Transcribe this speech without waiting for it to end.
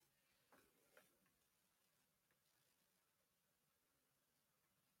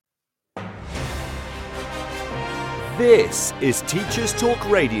This is Teachers Talk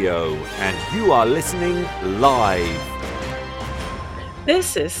Radio, and you are listening live.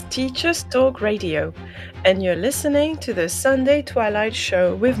 This is Teachers Talk Radio, and you're listening to the Sunday Twilight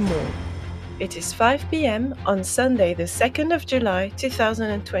Show with Maud. It is 5 p.m. on Sunday, the 2nd of July,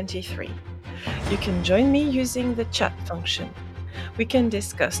 2023. You can join me using the chat function. We can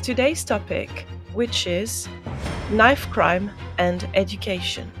discuss today's topic, which is knife crime and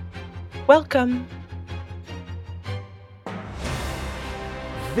education. Welcome!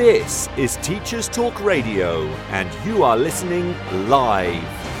 This is Teachers Talk Radio, and you are listening live.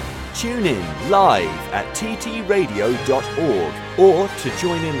 Tune in live at ttradio.org, or to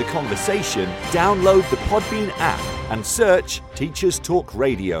join in the conversation, download the Podbean app and search Teachers Talk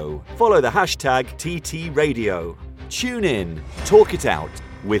Radio. Follow the hashtag TTRadio. Tune in, talk it out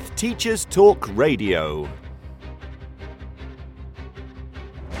with Teachers Talk Radio.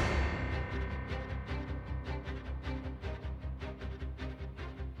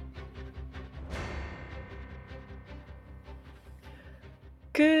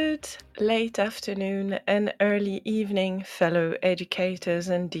 Good late afternoon and early evening, fellow educators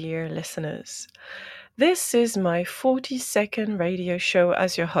and dear listeners. This is my 42nd radio show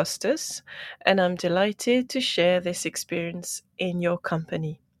as your hostess, and I'm delighted to share this experience in your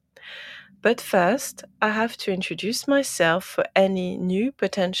company. But first, I have to introduce myself for any new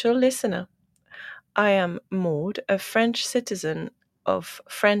potential listener. I am Maud, a French citizen of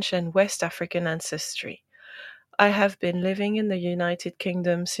French and West African ancestry. I have been living in the United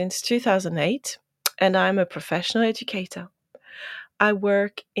Kingdom since 2008, and I'm a professional educator. I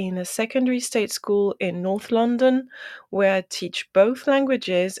work in a secondary state school in North London, where I teach both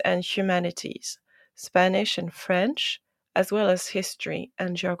languages and humanities, Spanish and French, as well as history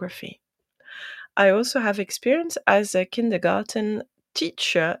and geography. I also have experience as a kindergarten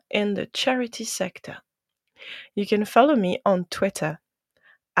teacher in the charity sector. You can follow me on Twitter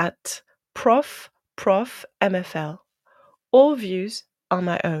at profmfl. All views are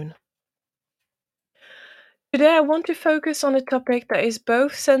my own. Today I want to focus on a topic that is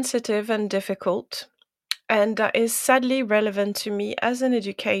both sensitive and difficult, and that is sadly relevant to me as an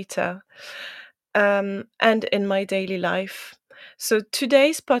educator and in my daily life. So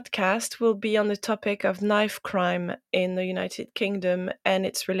today's podcast will be on the topic of knife crime in the United Kingdom and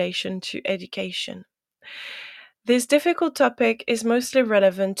its relation to education. This difficult topic is mostly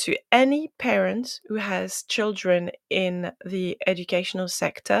relevant to any parent who has children in the educational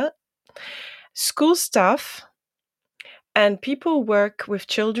sector, school staff, and people who work with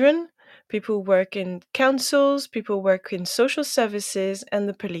children, people who work in councils, people who work in social services, and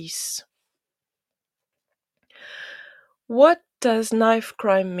the police. What does knife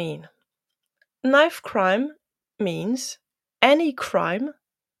crime mean? Knife crime means any crime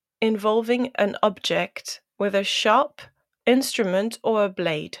involving an object with a sharp instrument or a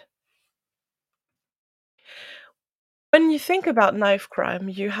blade. When you think about knife crime,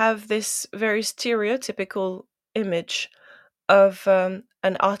 you have this very stereotypical image of an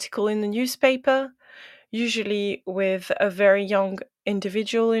article in the newspaper, usually with a very young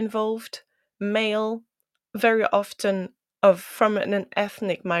individual involved, male, very often from an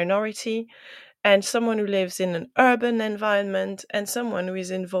ethnic minority, and someone who lives in an urban environment, and someone who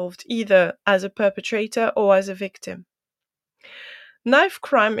is involved either as a perpetrator or as a victim. Knife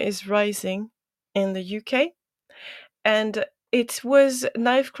crime is rising in the UK, and it was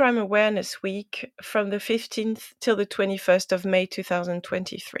Knife Crime Awareness Week from the 15th till the 21st of May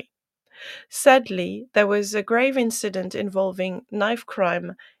 2023. Sadly, there was a grave incident involving knife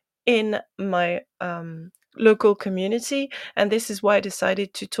crime in my local community, and this is why I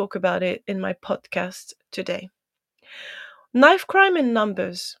decided to talk about it in my podcast today. Knife crime in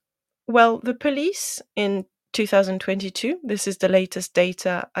numbers. Well, the police in 2022, this is the latest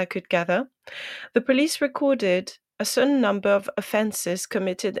data I could gather, the police recorded a certain number of offences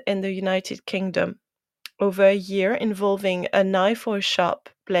committed in the United Kingdom over a year involving a knife or a sharp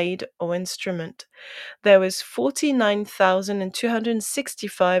blade or instrument. There was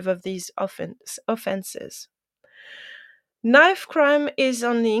 49,265 of these offences. Knife crime is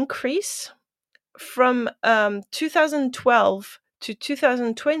on the increase. From 2012 to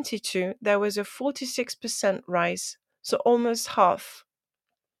 2022, there was a 46% rise, so almost half.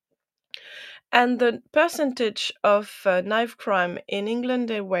 And the percentage of knife crime in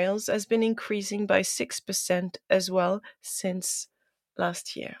England and Wales has been increasing by 6% as well since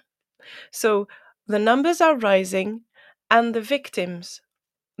last year. So the numbers are rising and the victims'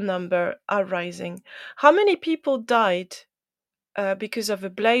 number are rising. How many people died because of a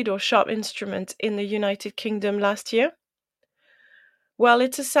blade or sharp instrument in the United Kingdom last year? Well,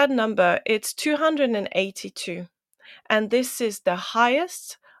 it's a sad number. It's 282. and this is the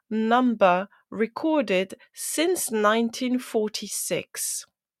highest number recorded since 1946.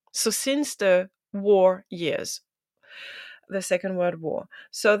 So since the war years, the Second World War.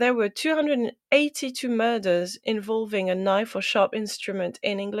 So there were 282 murders involving a knife or sharp instrument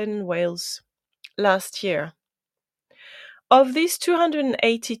in England and Wales last year. Of these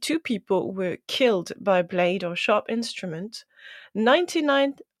 282 people who were killed by blade or sharp instrument,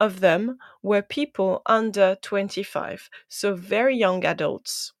 99 of them were people under 25, so very young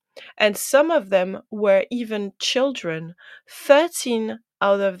adults. And some of them were even children. 13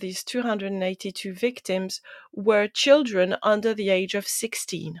 out of these 282 victims were children under the age of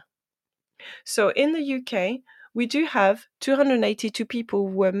 16. So in the UK, we do have 282 people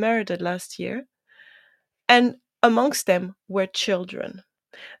who were murdered last year, and amongst them were children.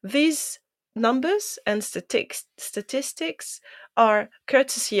 These numbers and statistics are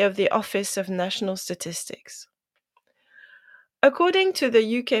courtesy of the Office of National Statistics. According to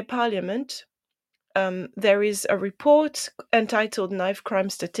the UK Parliament, there is a report entitled Knife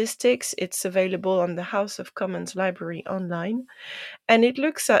Crime Statistics. It's available on the House of Commons Library online, and it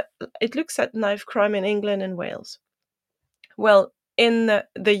looks at knife crime in England and Wales. Well, in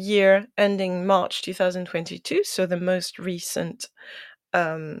the year ending March 2022, so the most recent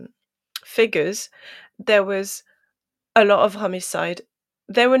figures, there was a lot of homicide.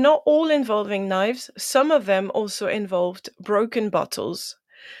 They were not all involving knives. Some of them also involved broken bottles,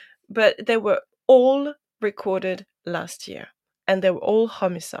 but they were all recorded last year, and they were all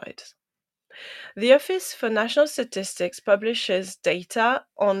homicides. The Office for National Statistics publishes data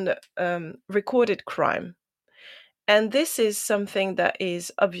on recorded crime, and this is something that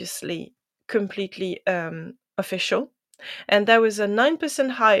is obviously completely official. And there was a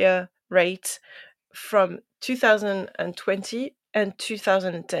 9% higher rate from 2020 and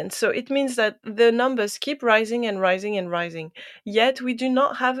 2010. So it means that the numbers keep rising and rising and rising. Yet we do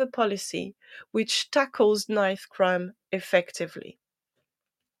not have a policy which tackles knife crime effectively.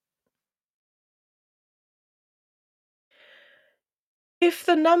 If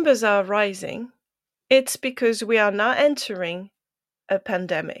the numbers are rising, it's because we are now entering a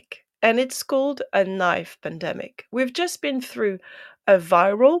pandemic, and it's called a knife pandemic. We've just been through a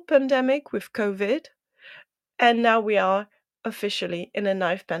viral pandemic with COVID, and now we are officially in a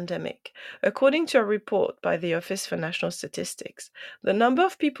knife pandemic. According to a report by the Office for National Statistics, the number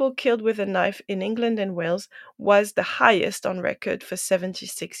of people killed with a knife in England and Wales was the highest on record for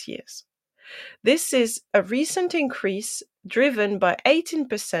 76 years. This is a recent increase driven by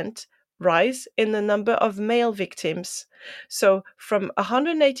 18% rise in the number of male victims. So from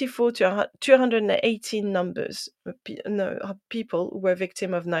 184 to 218 numbers people who were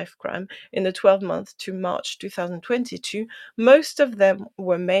victim of knife crime in the 12 months to March 2022. Most of them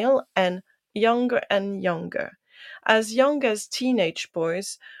were male and younger, as young as teenage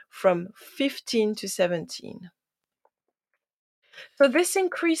boys from 15 to 17. So this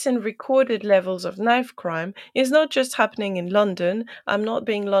increase in recorded levels of knife crime is not just happening in London. I'm not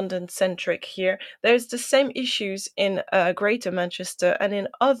being London-centric here. There's the same issues in Greater Manchester and in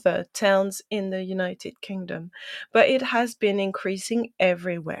other towns in the United Kingdom, but it has been increasing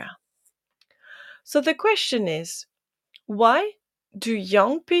everywhere. So the question is, why do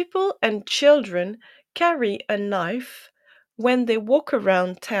young people and children carry a knife when they walk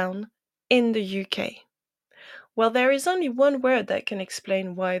around town in the UK? Well, there is only one word that can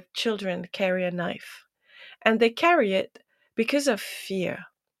explain why children carry a knife, and they carry it because of fear.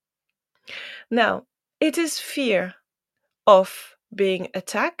 Now, it is fear of being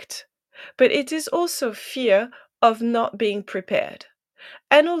attacked, but it is also fear of not being prepared,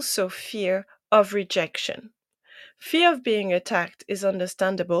 and also fear of rejection. Fear of being attacked is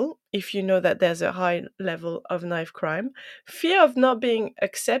understandable if you know that there's a high level of knife crime. Fear of not being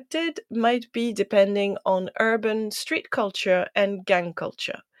accepted might be depending on urban street culture and gang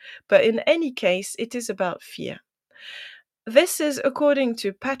culture. But in any case, it is about fear. This is according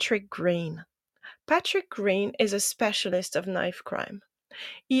to Patrick Green. Patrick Green is a specialist of knife crime.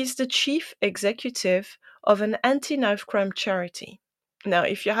 He is the chief executive of an anti-knife crime charity. Now,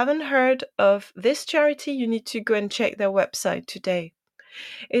 if you haven't heard of this charity, you need to go and check their website today.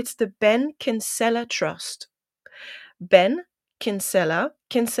 It's the Ben Kinsella Trust. Ben Kinsella,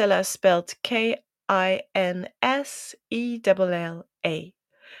 Kinsella spelled Kinsella.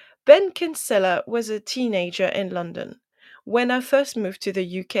 Ben Kinsella was a teenager in London when I first moved to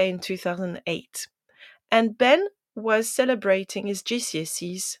the UK in 2008. And Ben was celebrating his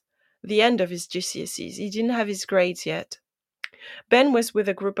GCSEs, the end of his GCSEs. He didn't have his grades yet. Ben was with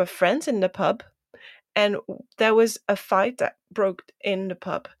a group of friends in the pub, and there was a fight that broke in the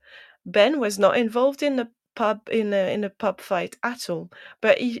pub. Ben was not involved in the in a pub fight at all,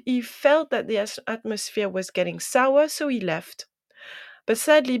 but he felt that the atmosphere was getting sour, so he left. But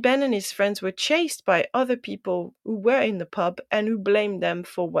sadly, Ben and his friends were chased by other people who were in the pub and who blamed them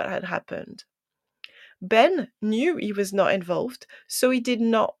for what had happened. Ben knew he was not involved, so he did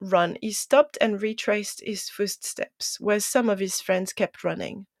not run. He stopped and retraced his footsteps, where some of his friends kept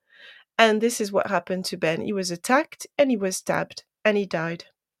running. And this is what happened to Ben. He was attacked and he was stabbed and he died.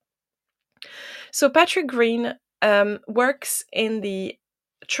 So Patrick Green works in the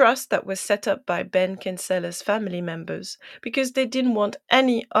trust that was set up by Ben Kinsella's family members because they didn't want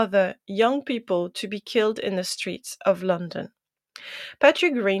any other young people to be killed in the streets of London.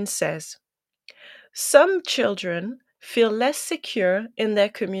 Patrick Green says, "Some children feel less secure in their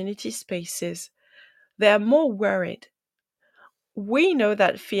community spaces. They are more worried. We know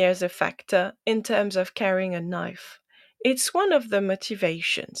that fear is a factor in terms of carrying a knife. It's one of the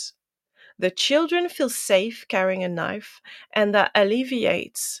motivations. The children feel safe carrying a knife, and that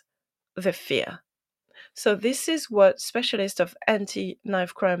alleviates the fear." So this is what specialists of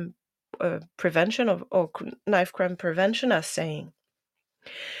anti-knife crime prevention or knife crime prevention are saying.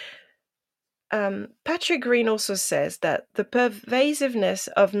 Patrick Green also says that the pervasiveness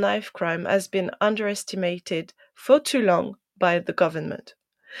of knife crime has been underestimated for too long by the government.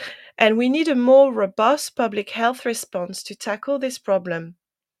 And we need a more robust public health response to tackle this problem,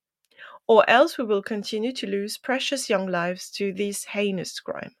 or else we will continue to lose precious young lives to this heinous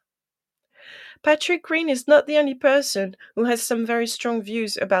crime. Patrick Green is not the only person who has some very strong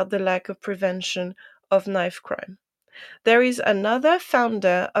views about the lack of prevention of knife crime. There is another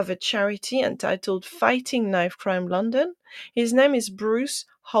founder of a charity entitled Fighting Knife Crime London. His name is Bruce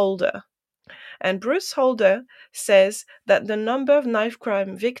Holder. And Bruce Holder says that the number of knife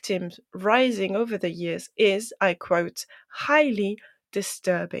crime victims rising over the years is, I quote, highly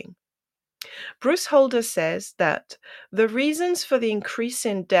disturbing. Bruce Holder says that the reasons for the increase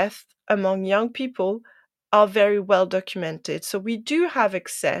in death among young people are very well documented. So we do have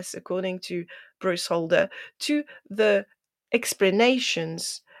access, according to Bruce Holder, to the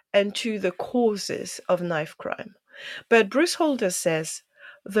explanations and to the causes of knife crime. But Bruce Holder says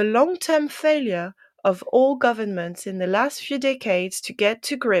the long-term failure of all governments in the last few decades to get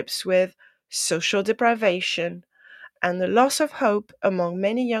to grips with social deprivation and the loss of hope among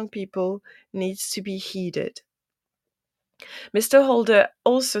many young people needs to be heeded. Mr. Holder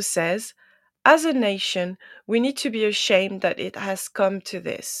also says, as a nation, we need to be ashamed that it has come to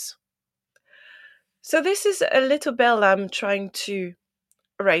this. So this is a little bell I'm trying to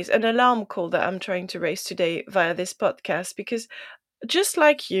raise, an alarm call that I'm trying to raise today via this podcast, because just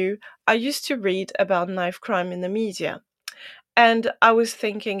like you, I used to read about knife crime in the media. And I was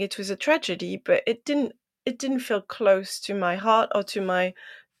thinking it was a tragedy, but it didn't feel close to my heart or to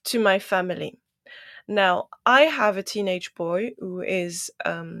my family. Now, I have a teenage boy who is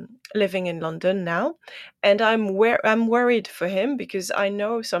living in London now, and I'm worried for him because I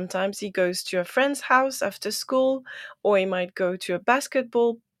know sometimes he goes to a friend's house after school, or he might go to a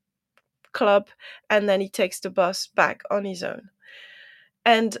basketball club, and then he takes the bus back on his own.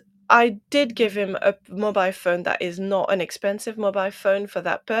 And I did give him a mobile phone that is not an expensive mobile phone for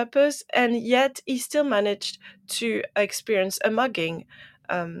that purpose, and yet he still managed to experience a mugging.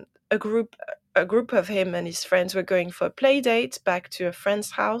 A group of him and his friends were going for a play date back to a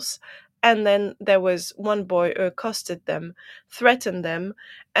friend's house, and then there was one boy who accosted them, threatened them,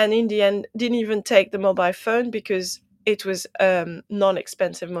 and in the end didn't even take the mobile phone because it was a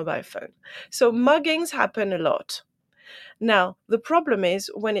non-expensive mobile phone. So muggings happen a lot. Now, the problem is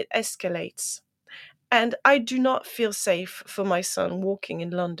when it escalates. And I do not feel safe for my son walking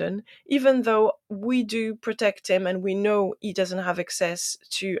in London, even though we do protect him and we know he doesn't have access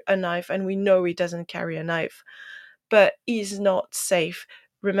to a knife and we know he doesn't carry a knife. But he's not safe.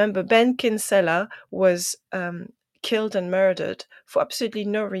 Remember, Ben Kinsella was killed and murdered for absolutely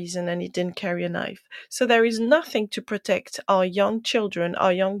no reason, and he didn't carry a knife. So there is nothing to protect our young children,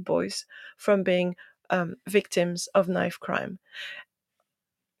 our young boys, from being victims of knife crime.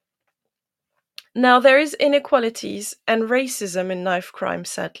 Now, there is inequalities and racism in knife crime,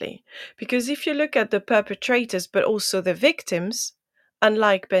 sadly, because if you look at the perpetrators but also the victims,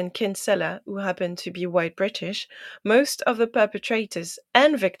 unlike Ben Kinsella, who happened to be white British, most of the perpetrators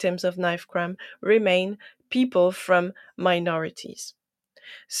and victims of knife crime remain people from minorities.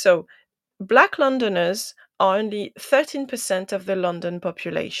 So, Black Londoners are only 13% of the London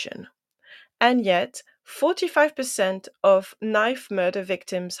population. And yet, 45% of knife murder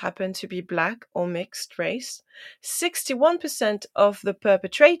victims happen to be Black or mixed race. 61% of the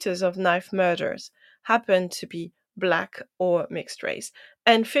perpetrators of knife murders happen to be Black or mixed race.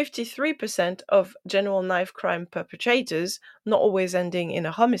 And 53% of general knife crime perpetrators, not always ending in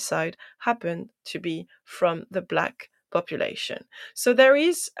a homicide, happen to be from the Black population. So there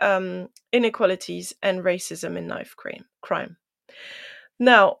is inequalities and racism in knife crime.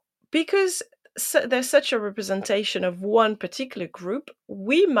 Now, because there's such a representation of one particular group,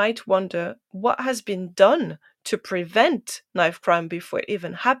 we might wonder what has been done to prevent knife crime before it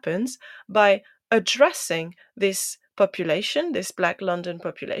even happens by addressing this population, this Black London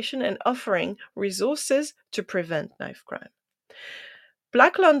population, and offering resources to prevent knife crime.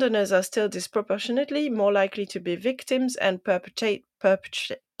 Black Londoners are still disproportionately more likely to be victims and perpetrators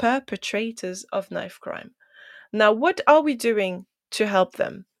of knife crime. Now, what are we doing to help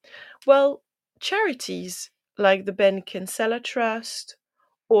them? Well, charities like the Ben Kinsella Trust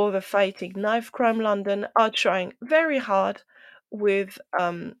or the Fighting Knife Crime London are trying very hard with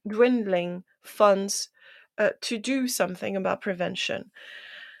dwindling funds to do something about prevention.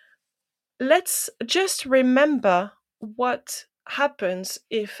 Let's just remember what happens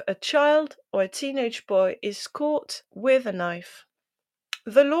if a child or a teenage boy is caught with a knife.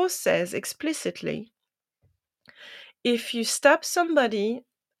 The law says explicitly, if you stab somebody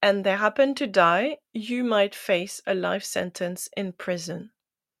and they happen to die, you might face a life sentence in prison.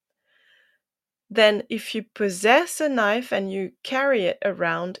 Then, if you possess a knife and you carry it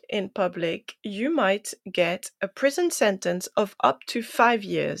around in public, you might get a prison sentence of up to 5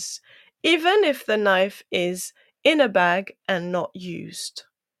 years, even if the knife is in a bag and not used.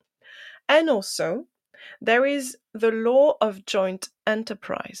 And also, there is the law of joint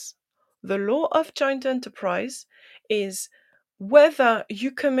enterprise. The law of joint enterprise is whether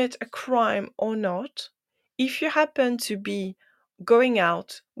you commit a crime or not, if you happen to be going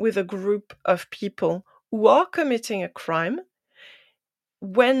out with a group of people who are committing a crime,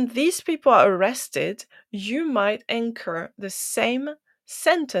 when these people are arrested, you might incur the same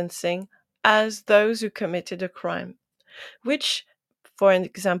sentencing as those who committed a crime, which, for an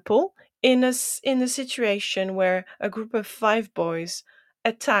example, in a situation where a group of 5 boys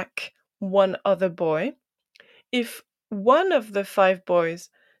attack one other boy, if one of the 5 boys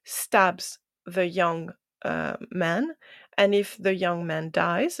stabs the young man, and if the young man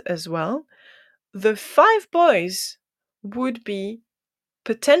dies as well, the 5 boys would be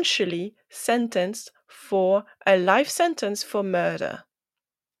potentially sentenced for a life sentence for murder.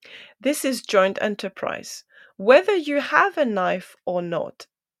 This is joint enterprise. Whether you have a knife or not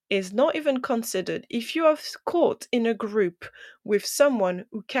is not even considered. If you are caught in a group with someone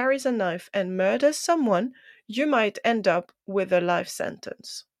who carries a knife and murders someone, you might end up with a life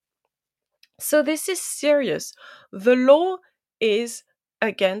sentence. So this is serious. The law is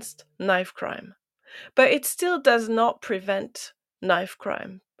against knife crime, but it still does not prevent knife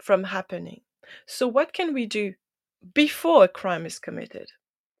crime from happening. So what can we do before a crime is committed?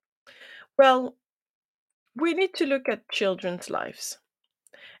 Well, we need to look at children's lives.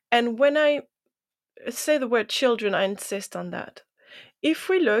 And when I say the word children, I insist on that. If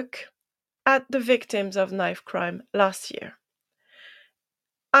we look at the victims of knife crime last year,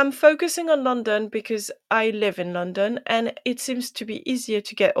 I'm focusing on London because I live in London and it seems to be easier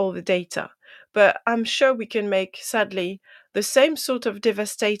to get all the data. But I'm sure we can make, sadly, the same sort of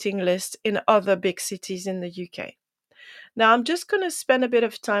devastating list in other big cities in the UK. Now, I'm just going to spend a bit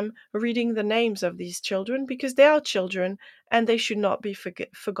of time reading the names of these children because they are children and they should not be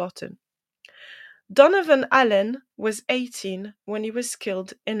forgotten. Donovan Allen was 18 when he was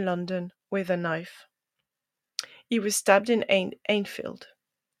killed in London with a knife. He was stabbed in Enfield.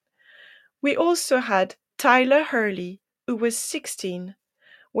 We also had Tyler Hurley, who was 16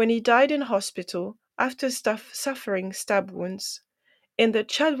 when he died in hospital after suffering stab wounds in the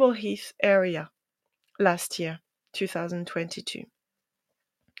Chadwell Heath area last year, 2022.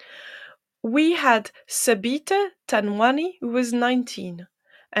 We had Sabita Tanwani, who was 19,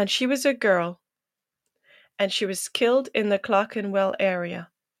 and she was a girl, and she was killed in the Clerkenwell area.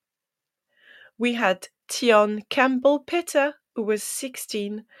 We had Tion Campbell Pitter, who was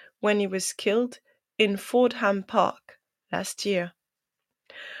 16 when he was killed in Fordham Park last year.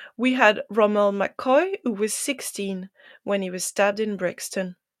 We had Rommel McCoy, who was 16 when he was stabbed in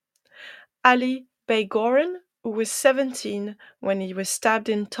Brixton. Ali Baygoran, who was 17 when he was stabbed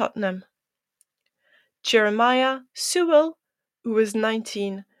in Tottenham. Jeremiah Sewell, who was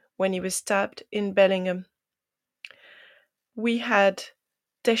 19 when he was stabbed in Bellingham. We had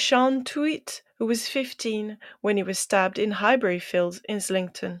Deshaun Tuit, who was 15 when he was stabbed in Highbury Fields,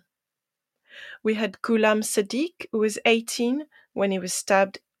 Islington. We had Ghulam Sadiq, who was 18 when he was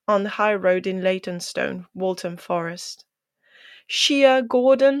stabbed on the High Road in Leytonstone, Waltham Forest. Shia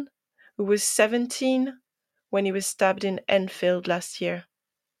Gordon, who was 17 when he was stabbed in Enfield last year.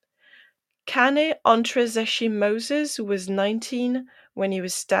 Kane Ontrezeshi Moses was 19 when he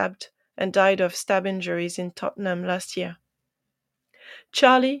was stabbed and died of stab injuries in Tottenham last year.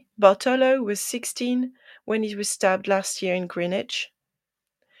 Charlie Bartolo was 16 when he was stabbed last year in Greenwich.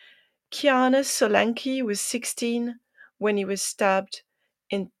 Kiana Solanki was 16 when he was stabbed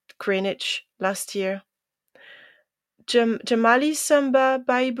in Greenwich last year. Jamali Samba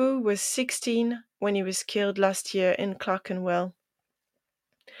Baibu was 16 when he was killed last year in Clerkenwell.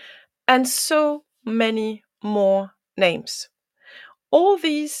 And so many more names. All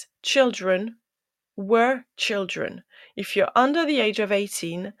these children were children. If you're under the age of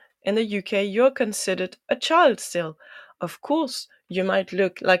 18 in the UK, you're considered a child still. Of course, you might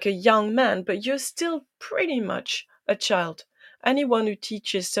look like a young man, but you're still pretty much a child. Anyone who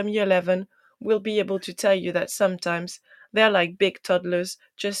teaches some year 11 will be able to tell you that sometimes they're like big toddlers,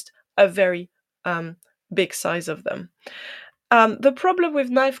 just a very big size of them. The problem with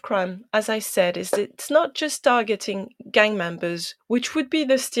knife crime, as I said, is that it's not just targeting gang members, which would be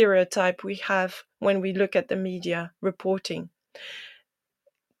the stereotype we have when we look at the media reporting.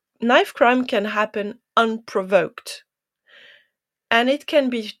 Knife crime can happen unprovoked. And it can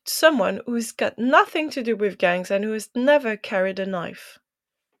be someone who's got nothing to do with gangs and who has never carried a knife.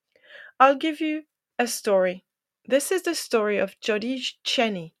 I'll give you a story. This is the story of Jodie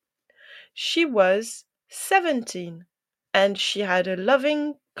Cheney. She was 17 and she had a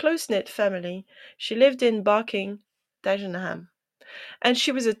loving, close-knit family. She lived in Barking, Dagenham. And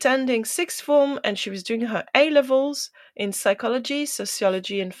she was attending sixth form and she was doing her A-levels in psychology,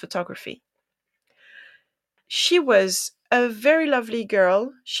 sociology, and photography. She was a very lovely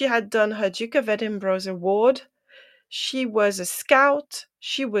girl. She had done her Duke of Edinburgh's award. She was a scout.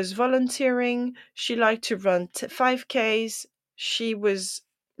 She was volunteering. She liked to run 5Ks. She was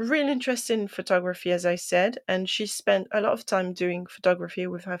really interested in photography, as I said, and she spent a lot of time doing photography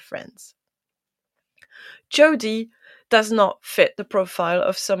with her friends. Jodie does not fit the profile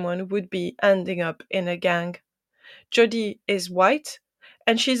of someone who would be ending up in a gang. Jodie is white,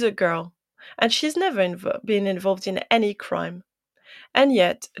 and she's a girl, and she's never been involved in any crime. And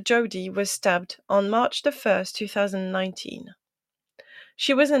yet, Jodie was stabbed on March the 1st, 2019.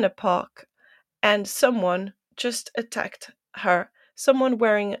 She was in a park, and someone just attacked her, someone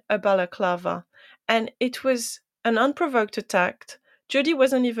wearing a balaclava, and it was an unprovoked attack. Jodie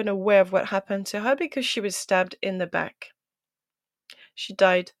wasn't even aware of what happened to her because she was stabbed in the back. She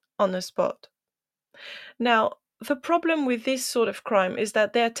died on the spot. Now, the problem with this sort of crime is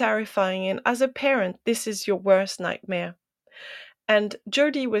that they're terrifying, and as a parent, this is your worst nightmare. And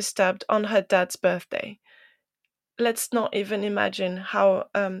Jodie was stabbed on her dad's birthday. Let's not even imagine how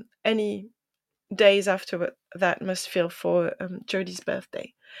any days after that must feel for Jodie's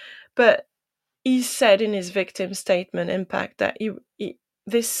birthday. But he said in his victim statement, Impact, that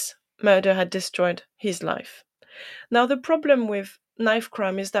this murder had destroyed his life. Now, the problem with knife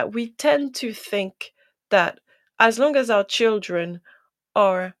crime is that we tend to think that as long as our children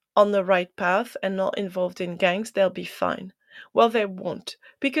are on the right path and not involved in gangs, they'll be fine. Well, they won't,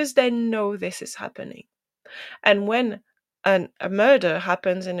 because they know this is happening. And when a murder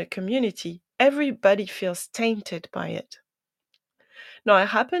happens in a community, everybody feels tainted by it. Now, I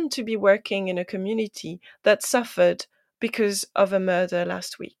happened to be working in a community that suffered because of a murder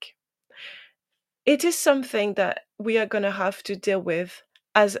last week. It is something that we are going to have to deal with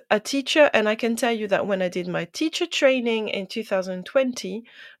as a teacher, and I can tell you that when I did my teacher training in 2020,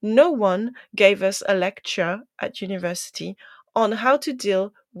 no one gave us a lecture at university on how to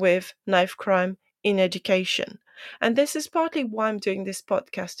deal with knife crime in education. And this is partly why I'm doing this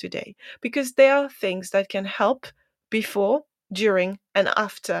podcast today, because there are things that can help before, during, and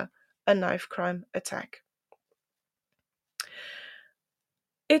after a knife crime attack.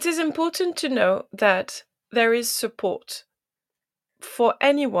 It is important to know that there is support for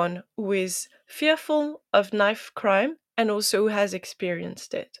anyone who is fearful of knife crime and also who has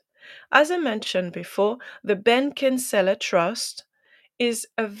experienced it. As I mentioned before, the Ben Kinsella Trust is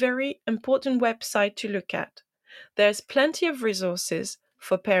a very important website to look at. There's plenty of resources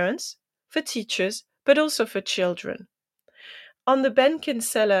for parents, for teachers, but also for children. On the Ben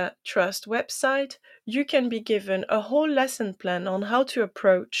Kinsella Trust website, you can be given a whole lesson plan on how to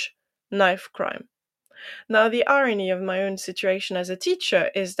approach knife crime. Now, the irony of my own situation as a teacher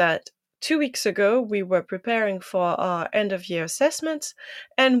is that 2 weeks ago, we were preparing for our end of year assessments,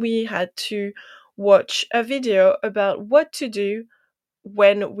 and we had to watch a video about what to do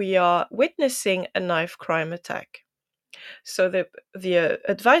when we are witnessing a knife crime attack. So the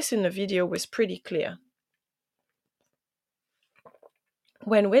advice in the video was pretty clear.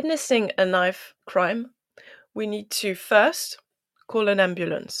 When witnessing a knife crime, we need to first call an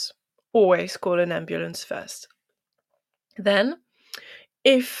ambulance. always call an ambulance first. Then,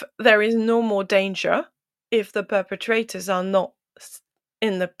 if there is no more danger, if the perpetrators are not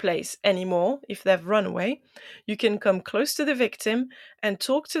in the place anymore, if they've run away, you can come close to the victim and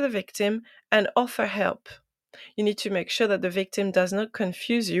talk to the victim and offer help. You need to make sure that the victim does not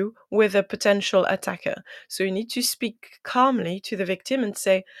confuse you with a potential attacker. So you need to speak calmly to the victim and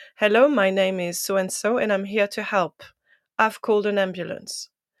say, "Hello, my name is so and so, and I'm here to help. I've called an ambulance."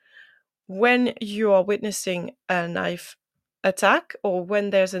 When you are witnessing a knife attack, or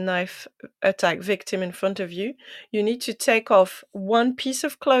when there's a knife attack victim in front of you, you need to take off one piece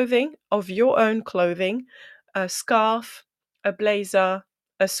of clothing, of your own clothing, a scarf, a blazer,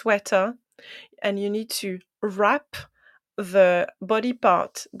 a sweater, and you need to wrap the body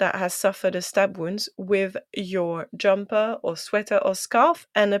part that has suffered a stab wound with your jumper or sweater or scarf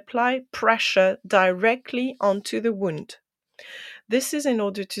and apply pressure directly onto the wound. This is in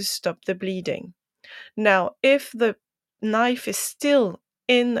order to stop the bleeding. Now, if the knife is still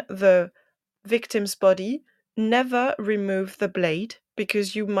in the victim's body, never remove the blade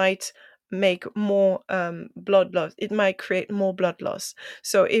because you might make more blood loss. It might create more blood loss.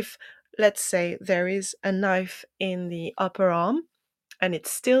 So if, let's say, there is a knife in the upper arm and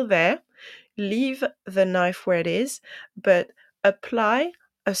it's still there, leave the knife where it is, but apply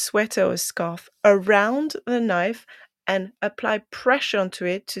a sweater or scarf around the knife and apply pressure onto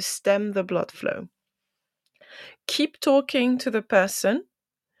it to stem the blood flow. Keep talking to the person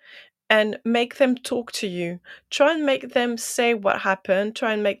and make them talk to you. Try and make them say what happened.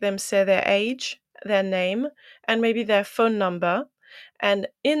 Try and make them say their age, their name, and maybe their phone number. And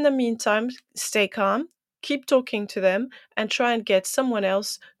in the meantime, stay calm, keep talking to them, and try and get someone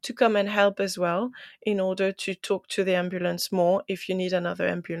else to come and help as well in order to talk to the ambulance more if you need another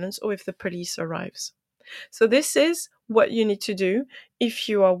ambulance or if the police arrives. So this is what you need to do if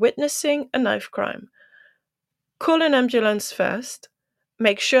you are witnessing a knife crime. Call an ambulance first.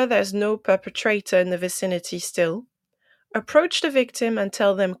 Make sure there's no perpetrator in the vicinity still. Approach the victim and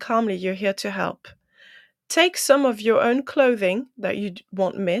tell them calmly you're here to help. Take some of your own clothing that you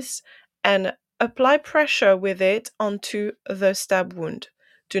won't miss and apply pressure with it onto the stab wound.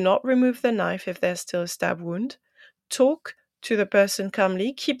 Do not remove the knife if there's still a stab wound. Talk to the person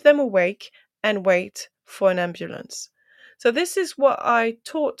calmly, keep them awake, and wait for an ambulance. So this is what I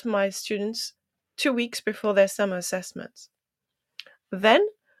taught my students 2 weeks before their summer assessments. Then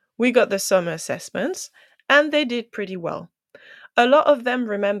we got the summer assessments and they did pretty well. A lot of them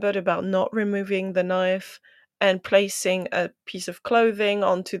remembered about not removing the knife and placing a piece of clothing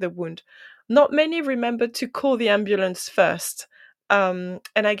onto the wound. Not many remembered to call the ambulance first. And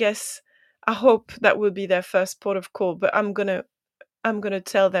I hope that will be their first port of call, but I'm gonna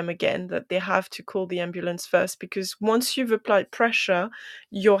tell them again that they have to call the ambulance first, because once you've applied pressure,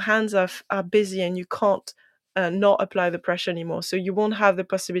 your hands are busy and you can't not apply the pressure anymore. So you won't have the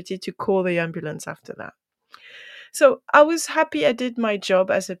possibility to call the ambulance after that. So I was happy I did my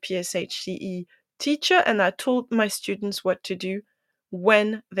job as a PSHCE teacher, and I told my students what to do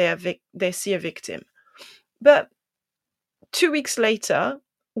when they see a victim. But 2 weeks later,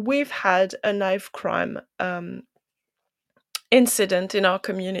 we've had a knife crime incident in our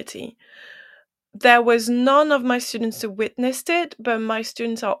community. There was none of my students who witnessed it, but my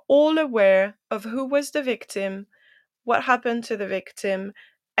students are all aware of who was the victim, what happened to the victim,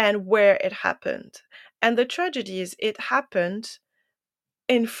 and where it happened. And the tragedy is it happened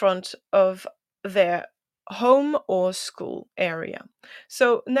in front of their home or school area.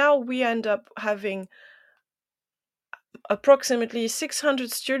 So now we end up having approximately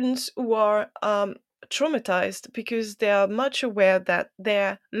 600 students who are traumatized because they are much aware that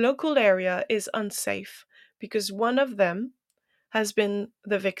their local area is unsafe because one of them has been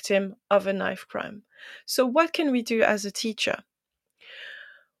the victim of a knife crime. So what can we do as a teacher?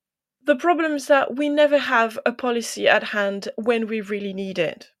 The problem is that we never have a policy at hand when we really need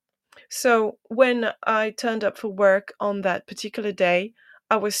it. So when I turned up for work on that particular day,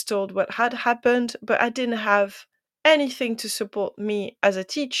 I was told what had happened, but I didn't have anything to support me as a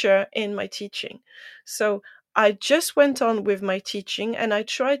teacher in my teaching. So I just went on with my teaching and I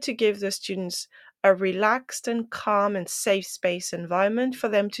tried to give the students a relaxed and calm and safe space environment for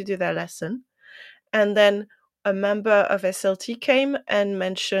them to do their lesson. And then a member of SLT came and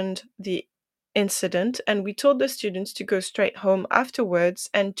mentioned the incident, and we told the students to go straight home afterwards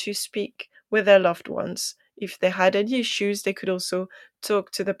and to speak with their loved ones. If they had any issues, they could also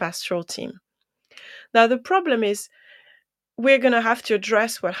talk to the pastoral team. Now, the problem is we're going to have to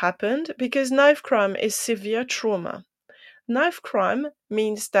address what happened because knife crime is severe trauma. Knife crime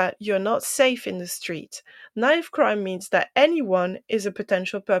means that you're not safe in the street. Knife crime means that anyone is a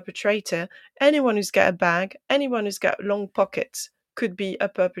potential perpetrator. Anyone who's got a bag, anyone who's got long pockets could be a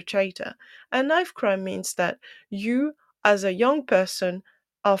perpetrator. And knife crime means that you, as a young person,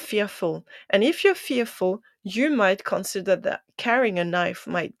 are fearful. And if you're fearful, you might consider that carrying a knife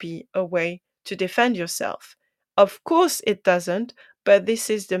might be a way to defend yourself. Of course, it doesn't, but this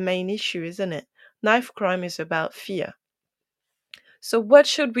is the main issue, isn't it? Knife crime is about fear. So, what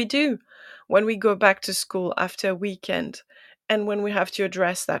should we do when we go back to school after a weekend and when we have to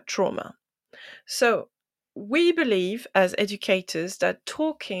address that trauma? So, we believe as educators that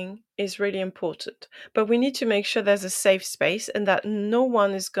talking is really important, but we need to make sure there's a safe space and that no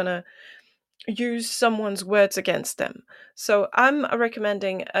one is going to use someone's words against them. So, I'm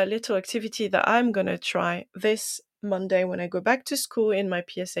recommending a little activity that I'm going to try this Monday when I go back to school in my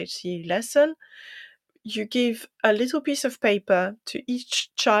PSHC lesson. You give a little piece of paper to each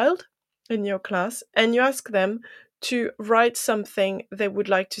child in your class and you ask them to write something they would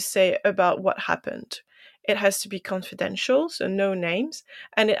like to say about what happened. It has to be confidential, so no names,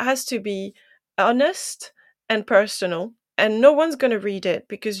 and it has to be honest and personal. And no one's going to read it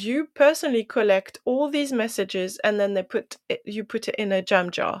because you personally collect all these messages and then you put it in a jam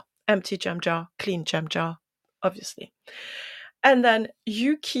jar, empty jam jar, clean jam jar, obviously. And then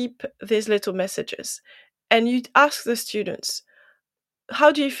you keep these little messages and you ask the students,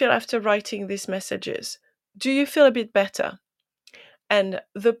 how do you feel after writing these messages? Do you feel a bit better? And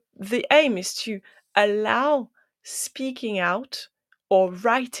the aim is to allow speaking out or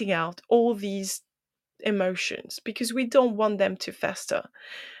writing out all these emotions because we don't want them to fester.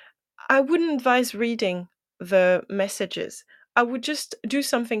 I wouldn't advise reading the messages. I would just do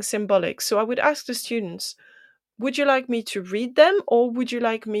something symbolic. So I would ask the students, would you like me to read them or would you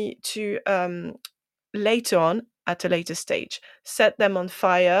like me to later on, at a later stage, set them on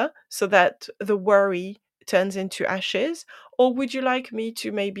fire so that the worry turns into ashes? Or would you like me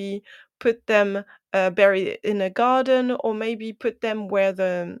to maybe put them buried in a garden or maybe put them where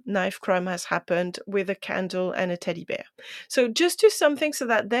the knife crime has happened with a candle and a teddy bear? So just do something so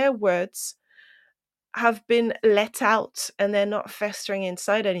that their words have been let out and they're not festering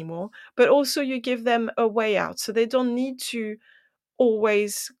inside anymore, but also you give them a way out so they don't need to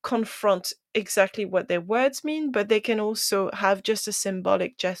always confront exactly what their words mean, but they can also have just a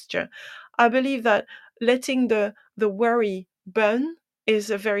symbolic gesture. I believe that letting the worry burn is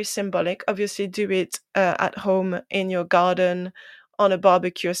a very symbolic. Obviously, do it at home in your garden, on a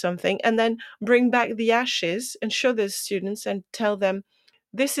barbecue or something, and then bring back the ashes and show the students and tell them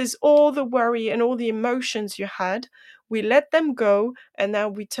this is all the worry and all the emotions you had. We let them go and now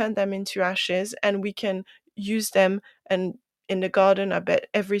we turn them into ashes and we can use them. And in the garden, I bet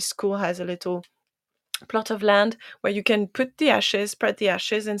every school has a little plot of land where you can put the ashes, spread the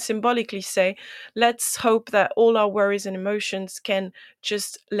ashes, and symbolically say, let's hope that all our worries and emotions can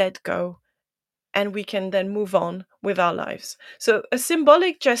just let go and we can then move on with our lives. So a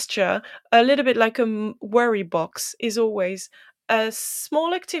symbolic gesture, a little bit like a worry box, is always a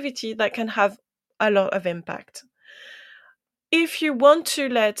small activity that can have a lot of impact. If you want to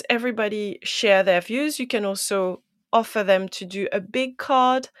let everybody share their views, you can also offer them to do a big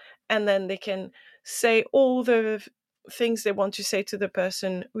card and then they can say all the things they want to say to the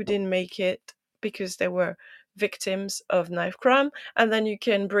person who didn't make it because they were victims of knife crime. And then you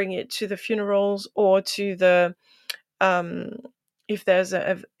can bring it to the funerals or to the um, if there's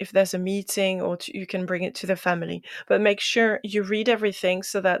a meeting or you can bring it to the family. But make sure you read everything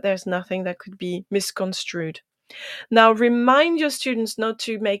so that there's nothing that could be misconstrued. Now, remind your students not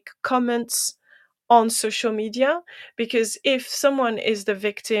to make comments on social media because if someone is the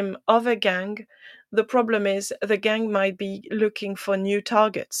victim of a gang, the problem is the gang might be looking for new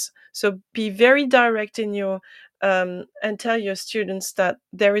targets. So be very direct in your and tell your students that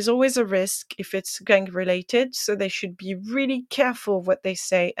there is always a risk if it's gang related. So they should be really careful what they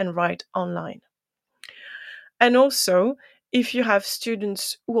say and write online. And also, if you have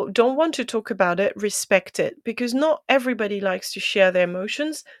students who don't want to talk about it, respect it because not everybody likes to share their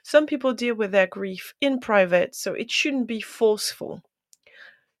emotions. Some people deal with their grief in private, so it shouldn't be forceful.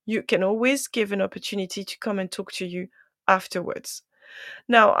 You can always give an opportunity to come and talk to you afterwards.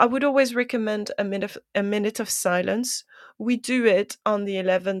 Now, I would always recommend a minute of silence. We do it on the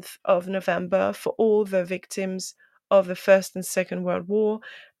 11th of November for all the victims of the First and Second World War.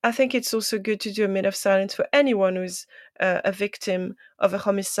 I think it's also good to do a minute of silence for anyone who's a victim of a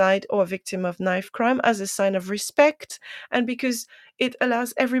homicide or a victim of knife crime as a sign of respect and because it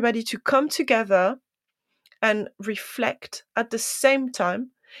allows everybody to come together and reflect at the same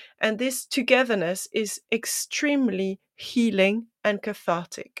time And this togetherness is extremely healing and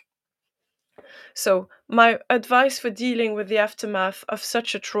cathartic. So, my advice for dealing with the aftermath of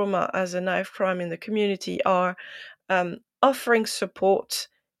such a trauma as a knife crime in the community are offering support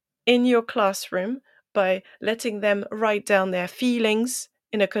in your classroom by letting them write down their feelings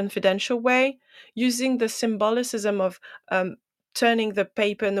in a confidential way, using the symbolicism of turning the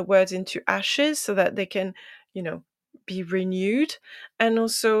paper and the words into ashes so that they can, be renewed, and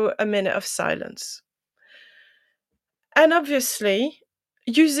also a minute of silence. And obviously,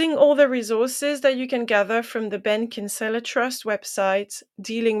 using all the resources that you can gather from the Ben Kinsella Trust website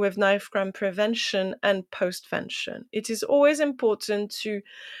dealing with knife crime prevention and postvention. It is always important to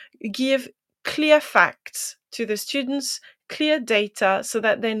give clear facts to the students, clear data, so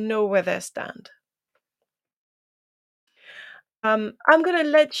that they know where they stand. I'm going to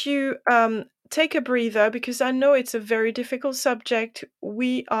let you take a breather because I know it's a very difficult subject.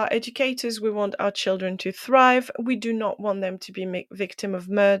 We are educators. We want our children to thrive. We do not want them to be victim of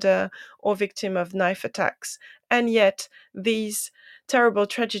murder or victim of knife attacks. And yet these terrible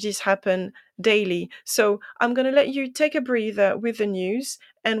tragedies happen daily. So I'm going to let you take a breather with the news,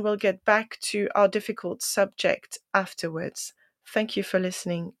 and we'll get back to our difficult subject afterwards. Thank you for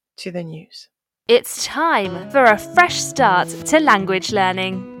listening to the news. It's time for a fresh start to language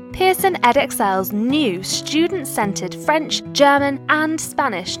learning. Pearson EdXL's new student-centred French, German and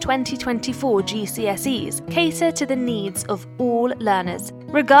Spanish 2024 GCSEs cater to the needs of all learners,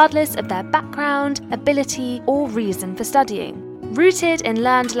 regardless of their background, ability or reason for studying. Rooted in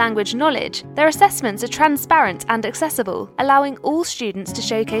learned language knowledge, their assessments are transparent and accessible, allowing all students to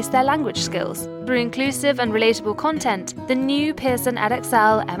showcase their language skills. Through inclusive and relatable content, the new Pearson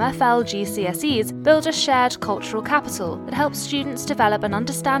EdXL MFL GCSEs build a shared cultural capital that helps students develop an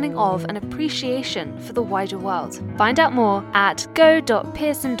understanding of and appreciation for the wider world. Find out more at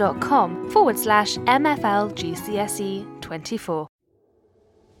go.pearson.com/MFL GCSE 24.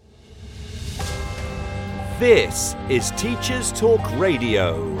 This is Teachers Talk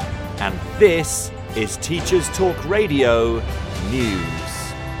Radio, and this is Teachers Talk Radio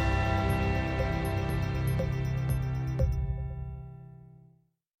News.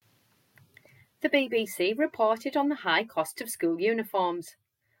 The BBC reported on the high cost of school uniforms.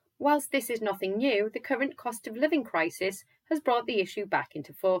 Whilst this is nothing new, the current cost of living crisis has brought the issue back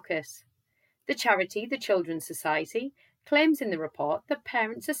into focus. The charity, the Children's Society, claims in the report that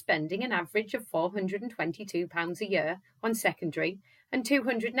parents are spending an average of £422 a year on secondary and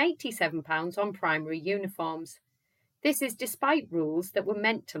 £287 on primary uniforms. This is despite rules that were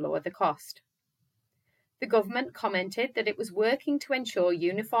meant to lower the cost. The government commented that it was working to ensure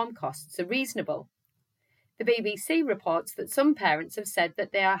uniform costs are reasonable. The BBC reports that some parents have said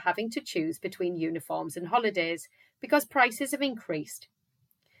that they are having to choose between uniforms and holidays because prices have increased.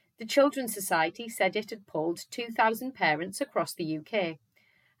 The Children's Society said it had polled 2,000 parents across the UK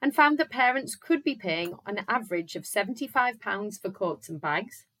and found that parents could be paying an average of £75 for coats and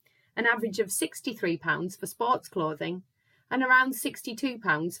bags, an average of £63 for sports clothing, and around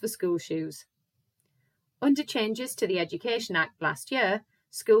 £62 for school shoes. Under changes to the Education Act last year,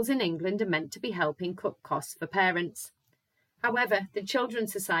 schools in England are meant to be helping cut costs for parents. However, the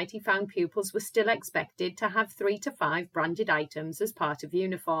Children's Society found pupils were still expected to have 3 to 5 branded items as part of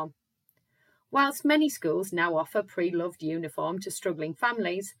uniform. Whilst many schools now offer pre-loved uniform to struggling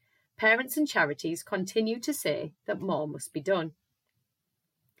families, parents and charities continue to say that more must be done.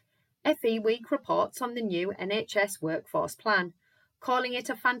 FE Week reports on the new NHS workforce plan, calling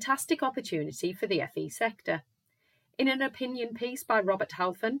it a fantastic opportunity for the FE sector. In an opinion piece by Robert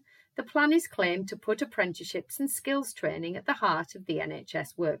Halfon, the plan is claimed to put apprenticeships and skills training at the heart of the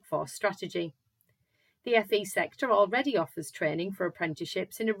NHS workforce strategy. The FE sector already offers training for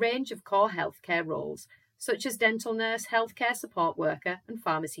apprenticeships in a range of core healthcare roles, such as dental nurse, healthcare support worker and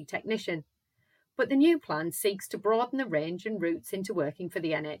pharmacy technician. But the new plan seeks to broaden the range and routes into working for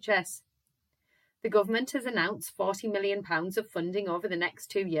the NHS. The government has announced £40 million of funding over the next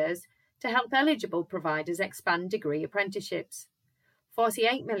 2 years to help eligible providers expand degree apprenticeships.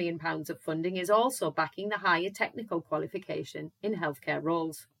 £48 million of funding is also backing the higher technical qualification in healthcare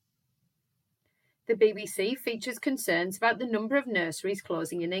roles. The BBC features concerns about the number of nurseries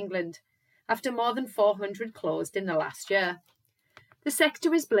closing in England, after more than 400 closed in the last year. The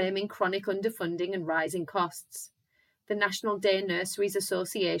sector is blaming chronic underfunding and rising costs. The National Day Nurseries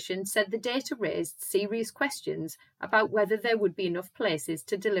Association said the data raised serious questions about whether there would be enough places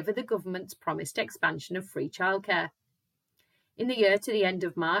to deliver the government's promised expansion of free childcare. In the year to the end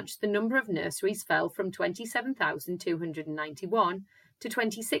of March, the number of nurseries fell from 27,291 to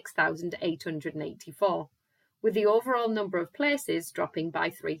 26,884, with the overall number of places dropping by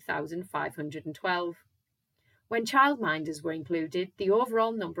 3,512. When childminders were included, the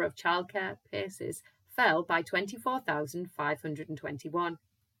overall number of childcare places fell by 24,521.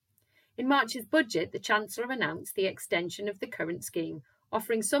 In March's budget, the Chancellor announced the extension of the current scheme,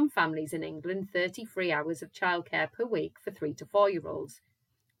 offering some families in England 33 hours of childcare per week for 3 to 4-year-olds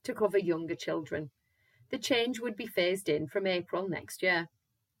to cover younger children. The change would be phased in from April next year.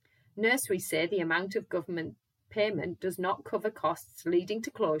 Nurseries say the amount of government payment does not cover costs, leading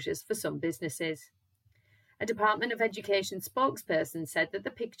to closures for some businesses. A Department of Education spokesperson said that the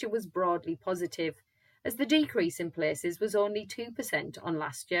picture was broadly positive, as the decrease in places was only 2% on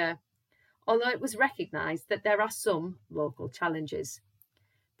last year, although it was recognised that there are some local challenges.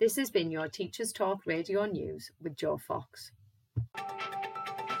 This has been your Teachers Talk Radio News with Joe Fox.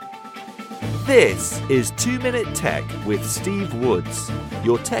 This is 2 Minute Tech with Steve Woods,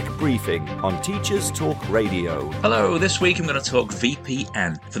 your tech briefing on Teachers Talk Radio. Hello, this week I'm going to talk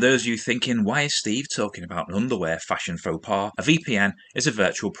VPN. For those of you thinking, why is Steve talking about an underwear fashion faux pas? A VPN is a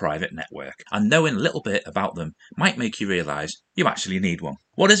virtual private network, and knowing a little bit about them might make you realise you actually need one.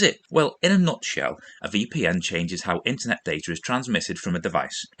 What is it? Well, in a nutshell, a VPN changes how internet data is transmitted from a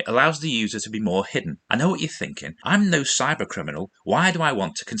device. It allows the user to be more hidden. I know what you're thinking. I'm no cyber criminal. Why do I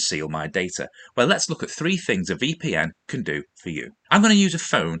want to conceal my data? Well, let's look at 3 things a VPN can do for you. I'm going to use a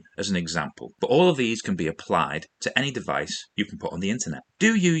phone as an example, but all of these can be applied to any device you can put on the internet.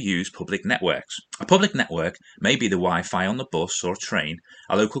 Do you use public networks? A public network may be the Wi-Fi on the bus or train,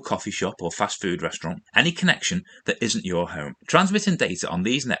 a local coffee shop or fast food restaurant, any connection that isn't your home. Transmitting data on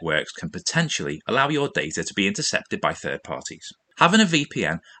these networks can potentially allow your data to be intercepted by third parties. Having a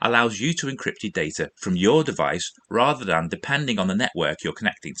VPN allows you to encrypt your data from your device rather than depending on the network you're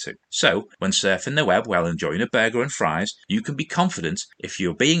connecting to. So, when surfing the web while enjoying a burger and fries, you can be confident if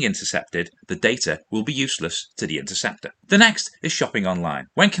you're being intercepted, the data will be useless to the interceptor. The next is shopping online.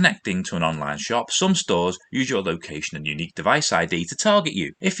 When connecting to an online shop, some stores use your location and unique device ID to target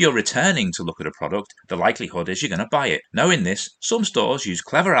you. If you're returning to look at a product, the likelihood is you're going to buy it. Knowing this, some stores use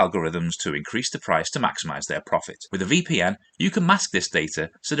clever algorithms to increase the price to maximize their profit. With a VPN, you can mask this data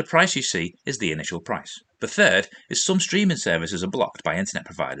so the price you see is the initial price. The third is some streaming services are blocked by internet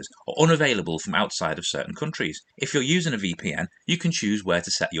providers or unavailable from outside of certain countries. If you're using a VPN, you can choose where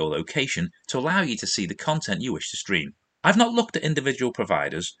to set your location to allow you to see the content you wish to stream. I've not looked at individual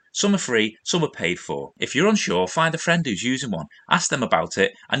providers. Some are free, some are paid for. If you're unsure, find a friend who's using one, ask them about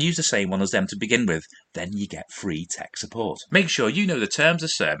it, and use the same one as them to begin with. Then you get free tech support. Make sure you know the terms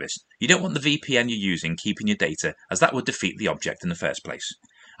of service. You don't want the VPN you're using keeping your data, as that would defeat the object in the first place.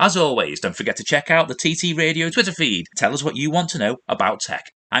 As always, don't forget to check out the TT Radio Twitter feed. Tell us what you want to know about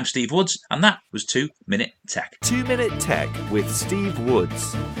tech. I'm Steve Woods, and that was 2 Minute Tech. 2 Minute Tech with Steve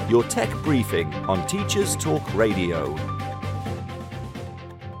Woods, your tech briefing on Teachers Talk Radio.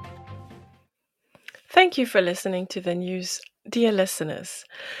 Thank you for listening to the news, dear listeners.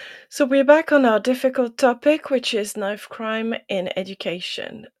 So we're back on our difficult topic, which is knife crime in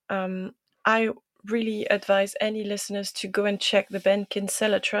education. I really advise any listeners to go and check the Ben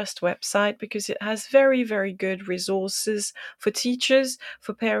Kinsella Trust website because it has very, very good resources for teachers,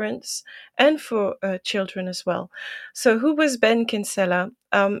 for parents, and for children as well. So who was Ben Kinsella?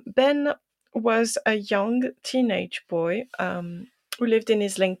 Ben was a young teenage boy who lived in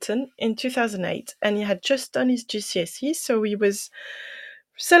Islington in 2008, and he had just done his GCSE, so he was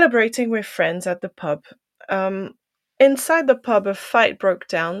celebrating with friends at the pub. Inside the pub, a fight broke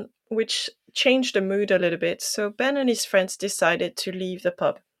down, which changed the mood a little bit, so Ben and his friends decided to leave the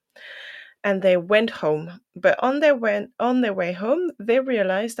pub. And they went home. But on their way home, they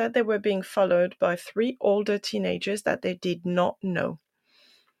realized that they were being followed by 3 older teenagers that they did not know.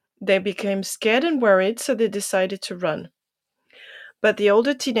 They became scared and worried, so they decided to run. But the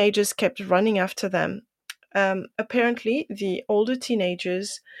older teenagers kept running after them. Apparently, the older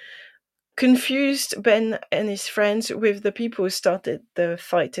teenagers confused Ben and his friends with the people who started the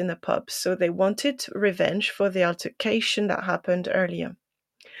fight in the pub, so they wanted revenge for the altercation that happened earlier.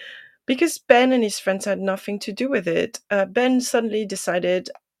 Because Ben and his friends had nothing to do with it, Ben suddenly decided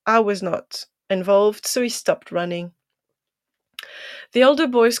I was not involved, so he stopped running. The older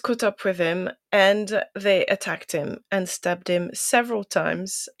boys caught up with him and they attacked him and stabbed him several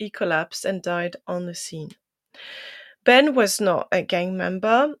times. He collapsed and died on the scene. Ben was not a gang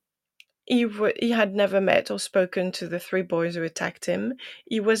member. He had never met or spoken to the 3 boys who attacked him.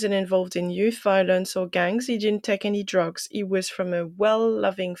 He wasn't involved in youth violence or gangs. He didn't take any drugs. He was from a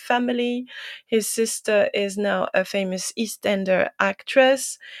well-loving family. His sister is now a famous East Ender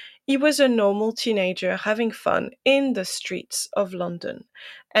actress. He was a normal teenager having fun in the streets of London.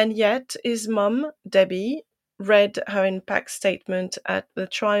 And yet his mum, Debbie, read her impact statement at the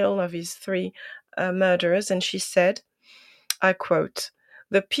trial of his 3 murderers, and she said, I quote,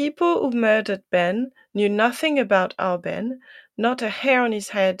 "The people who murdered Ben knew nothing about our Ben, not a hair on his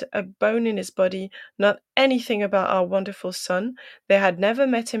head, a bone in his body, not anything about our wonderful son. They had never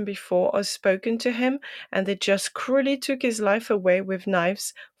met him before or spoken to him, and they just cruelly took his life away with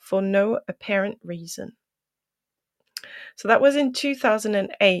knives for no apparent reason." So that was in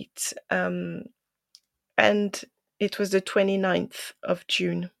 2008, and it was the 29th of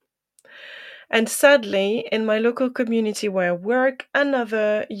June. And sadly, in my local community where I work,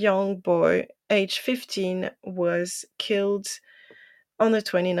 another young boy, age 15, was killed on the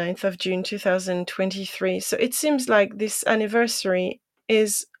 29th of June 2023. So it seems like this anniversary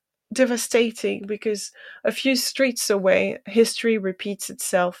is devastating because a few streets away, history repeats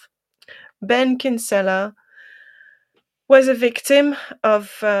itself. Ben Kinsella was a victim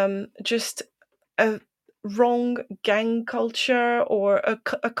of just a wrong gang culture, or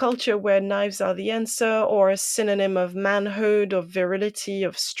a culture where knives are the answer, or a synonym of manhood, of virility,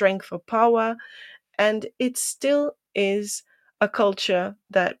 of strength or power. And it still is a culture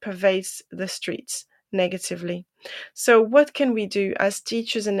that pervades the streets negatively. So what can we do as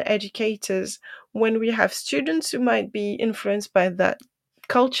teachers and educators when we have students who might be influenced by that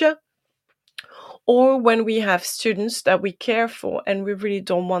culture, or when we have students that we care for and we really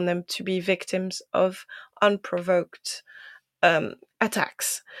don't want them to be victims of unprovoked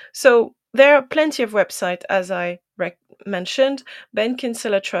attacks? So there are plenty of websites, as I mentioned. Ben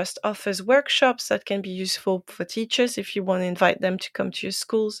Kinsella Trust offers workshops that can be useful for teachers if you want to invite them to come to your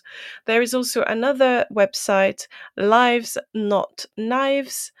schools. There is also another website, Lives Not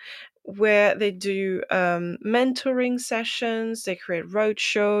Knives, where they do mentoring sessions, they create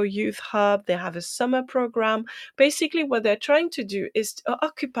roadshow, youth hub, they have a summer program. Basically, what they're trying to do is to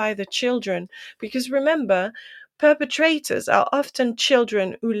occupy the children, because remember, perpetrators are often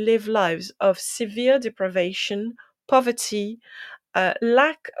children who live lives of severe deprivation, poverty,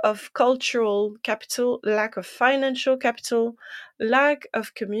 lack of cultural capital, lack of financial capital, lack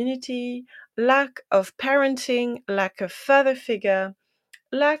of community, lack of parenting, lack of father figure,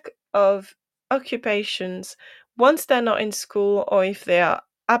 lack of occupations. Once they're not in school, or if they are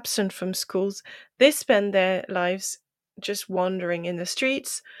absent from schools, they spend their lives just wandering in the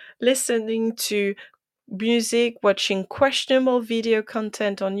streets, listening to music, watching questionable video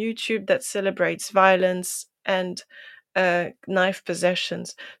content on YouTube that celebrates violence and knife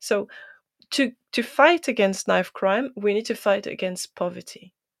possessions. So to fight against knife crime, we need to fight against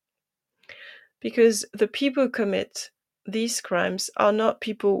poverty. Because the people who commit these crimes are not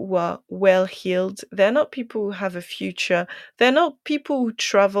people who are well heeled. They're not people who have a future. They're not people who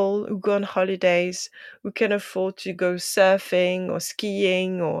travel, who go on holidays, who can afford to go surfing or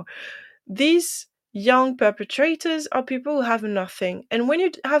skiing. Or these young perpetrators are people who have nothing. And when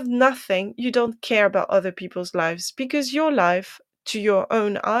you have nothing, you don't care about other people's lives, because your life, to your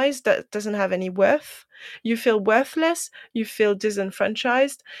own eyes, that doesn't have any worth. You feel worthless, you feel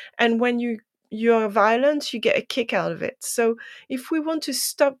disenfranchised, and when you're violent, you get a kick out of it. So if we want to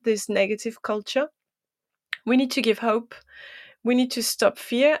stop this negative culture, we need to give hope, we need to stop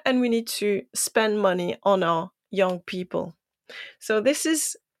fear, and we need to spend money on our young people. So this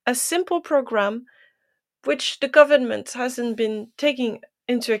is a simple program which the government hasn't been taking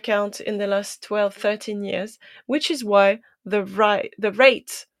into account in the last 12, 13 years, which is why the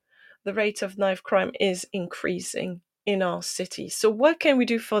rate of knife crime is increasing in our city. So what can we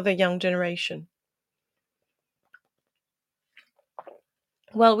do for the young generation?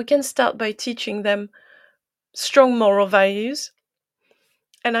 Well, we can start by teaching them strong moral values.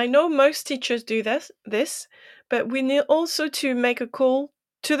 And I know most teachers do this, but we need also to make a call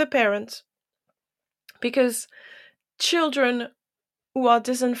to the parents, because children who are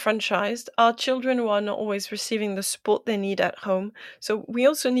disenfranchised are children who are not always receiving the support they need at home. So we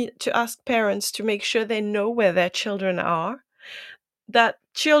also need to ask parents to make sure they know where their children are, that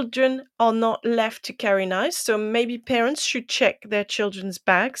children are not left to carry knives. So maybe parents should check their children's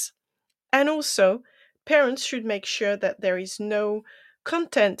bags. And also, parents should make sure that there is no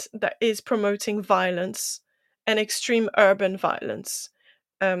content that is promoting violence and extreme urban violence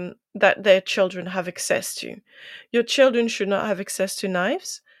that their children have access to. Your children should not have access to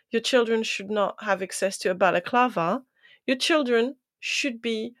knives. Your children should not have access to a balaclava. Your children should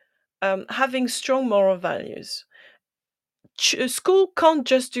be having strong moral values. School can't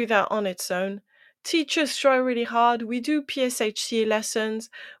just do that on its own. Teachers try really hard. We do PSHC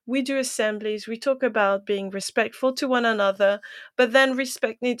lessons, we do assemblies, we talk about being respectful to one another, but then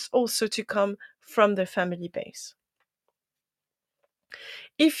respect needs also to come from the family base.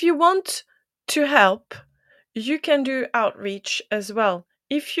 If you want to help You can do outreach as well.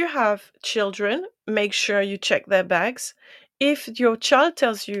 If you have children, make sure you check their bags. If your child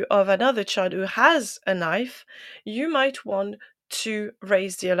tells you of another child who has a knife, you might want to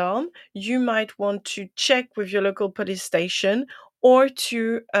raise the alarm. You might want to check with your local police station or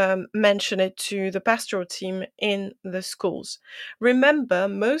to mention it to the pastoral team in the schools. Remember,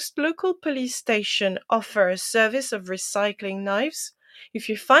 most local police stations offer a service of recycling knives. If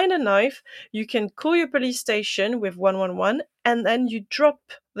you find a knife, you can call your police station with 111 and then you drop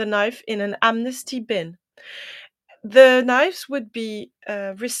the knife in an amnesty bin. The knives would be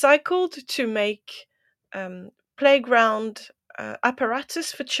recycled to make playground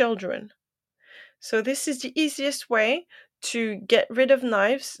apparatus for children. So, this is the easiest way to get rid of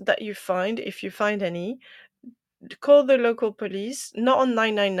knives that you find, if you find any. Call the local police, not on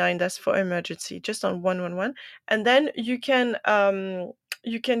 999, that's for emergency, just on 111, and then you can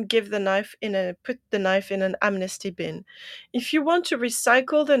give the knife put the knife in an amnesty bin. If you want to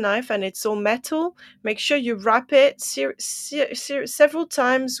recycle the knife and it's all metal, make sure you wrap it several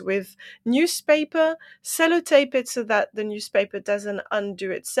times with newspaper, sellotape it so that the newspaper doesn't undo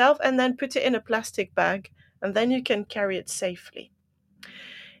itself, and then put it in a plastic bag, and then you can carry it safely.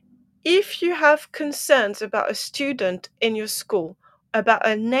 If you have concerns about a student in your school, about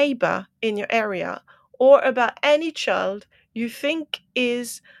a neighbor in your area, or about any child you think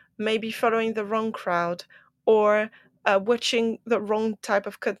is maybe following the wrong crowd or watching the wrong type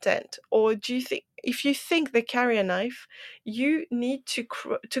of content, or if you think they carry a knife, you need to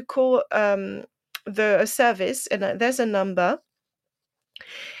call the service, and there's a number.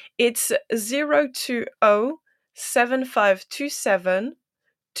 It's 020-7527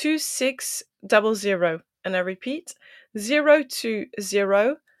 2600, and I repeat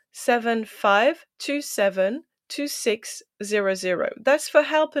 020-7527-2600. That's for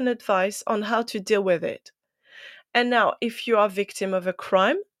help and advice on how to deal with it. And now, if you are victim of a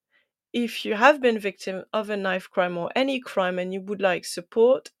crime, if you have been victim of a knife crime or any crime and you would like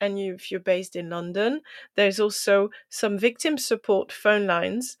support, and if you're based in London, there's also some victim support phone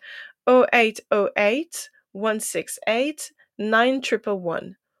lines: 0808 168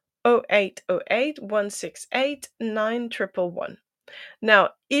 9111. 0808 168 9111.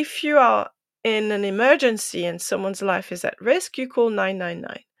 Now, if you are in an emergency and someone's life is at risk, you call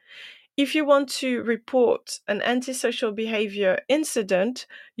 999. If you want to report an antisocial behavior incident,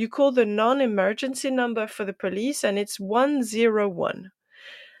 you call the non-emergency number for the police, and it's 101.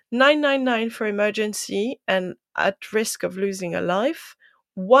 999 for emergency and at risk of losing a life,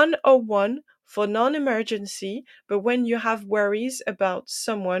 101 for non-emergency, but when you have worries about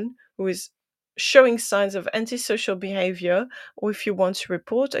someone who is showing signs of antisocial behavior, or if you want to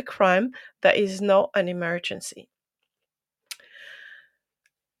report a crime that is not an emergency.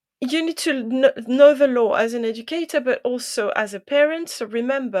 You need to know the law as an educator, but also as a parent. So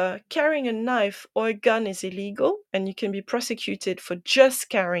remember, carrying a knife or a gun is illegal, and you can be prosecuted for just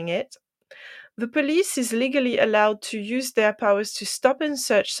carrying it. The police is legally allowed to use their powers to stop and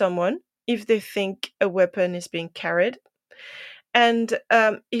search someone if they think a weapon is being carried. And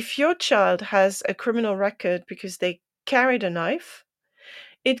if your child has a criminal record because they carried a knife,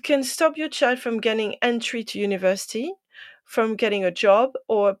 it can stop your child from getting entry to university, from getting a job,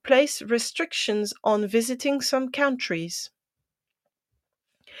 or place restrictions on visiting some countries.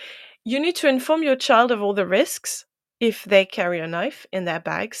 You need to inform your child of all the risks if they carry a knife in their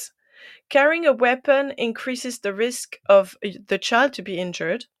bags. Carrying a weapon increases the risk of the child to be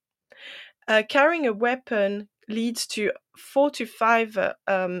injured. Carrying a weapon leads to 4 to 5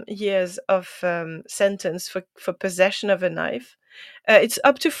 years of sentence for possession of a knife. It's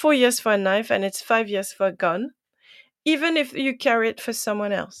up to 4 years for a knife, and it's 5 years for a gun, even if you carry it for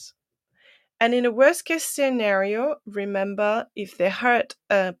someone else. And in a worst case scenario, remember, if they hurt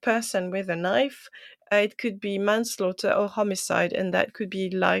a person with a knife, it could be manslaughter or homicide, and that could be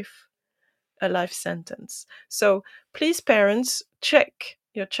a life sentence. So please, parents, check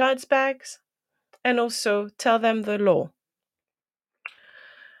your child's bags and also tell them the law.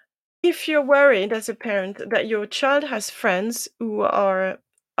 If you're worried as a parent that your child has friends who are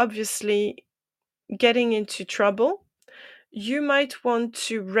obviously getting into trouble, you might want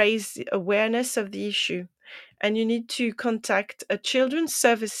to raise the awareness of the issue, and you need to contact a children's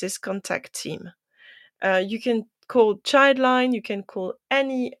services contact team. You can call Childline, you can call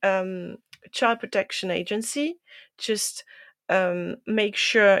any child protection agency. Just make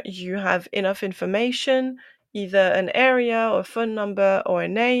sure you have enough information, either an area or a phone number or a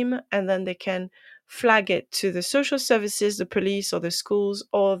name, and then they can flag it to the social services, the police, or the schools,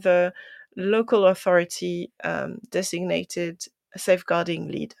 or the local authority designated safeguarding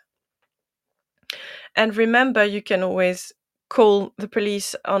lead. And remember, you can always call the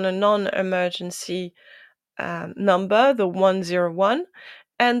police on a non-emergency number, the 101.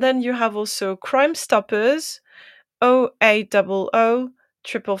 And then you have also Crime Stoppers, 0800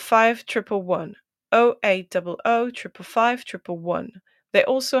 555 111, 0800 555 111. They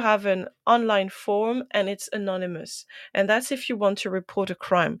also have an online form and it's anonymous. And that's if you want to report a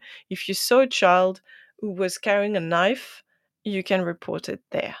crime. If you saw a child who was carrying a knife, you can report it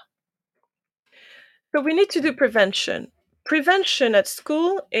there. So we need to do prevention. Prevention at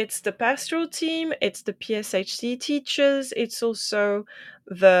school, it's the pastoral team, it's the PSHC teachers, it's also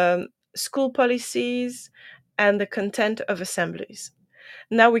the school policies and the content of assemblies.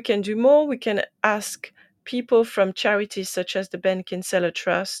 Now we can do more. We can ask people from charities such as the Ben Kinsella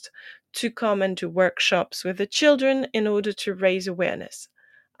Trust to come and do workshops with the children in order to raise awareness.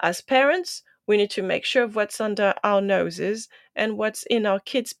 As parents, we need to make sure of what's under our noses and what's in our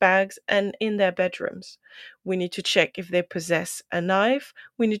kids' bags and in their bedrooms. We need to check if they possess a knife.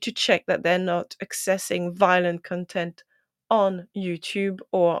 We need to check that they're not accessing violent content on YouTube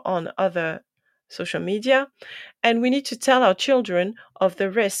or on other social media. And we need to tell our children of the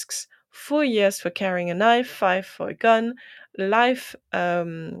risks: 4 years for carrying a knife, 5 for a gun, life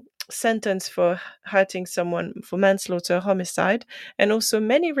sentence for hurting someone, for manslaughter, homicide, and also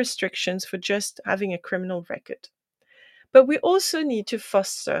many restrictions for just having a criminal record. But we also need to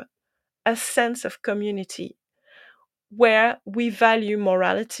foster a sense of community where we value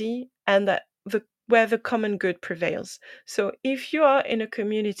morality and that where the common good prevails. So if you are in a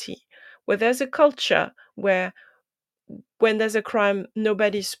community where there's a culture where when there's a crime,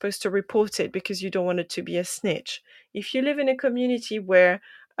 nobody's supposed to report it because you don't want it to be a snitch. If you live in a community where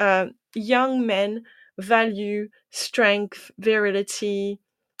young men value strength, virility,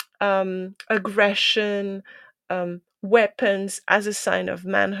 aggression, weapons as a sign of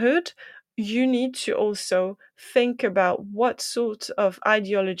manhood, you need to also think about what sort of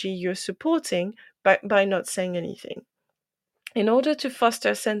ideology you're supporting by not saying anything. In order to foster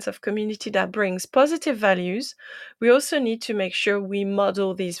a sense of community that brings positive values, we also need to make sure we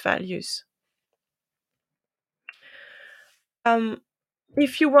model these values.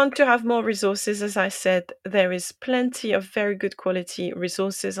 If you want to have more resources, as I said, there is plenty of very good quality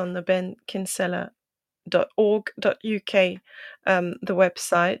resources on the benkinsella.org.uk, the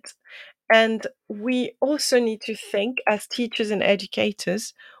website. And we also need to think as teachers and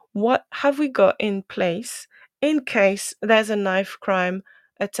educators, what have we got in place in case there's a knife crime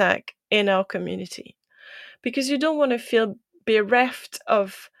attack in our community? Because you don't want to feel bereft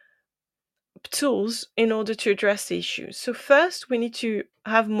of tools in order to address the issues. So first, we need to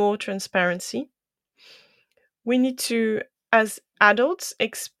have more transparency. We need to, as adults,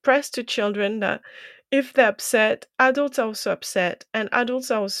 express to children that if they're upset, adults are also upset, and adults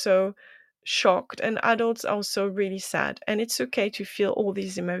are also shocked, and adults are also really sad. And it's okay to feel all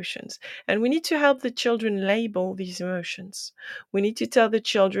these emotions. And we need to help the children label these emotions. We need to tell the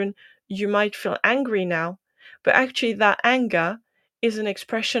children, you might feel angry now, but actually that anger is an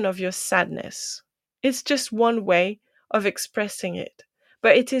expression of your sadness. It's just one way of expressing it,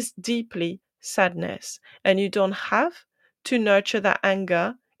 but it is deeply sadness. And you don't have to nurture that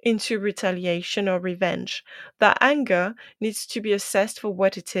anger into retaliation or revenge. That anger needs to be assessed for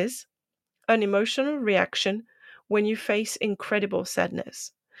what it is, an emotional reaction when you face incredible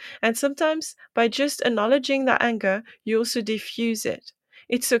sadness. And sometimes by just acknowledging that anger, you also diffuse it.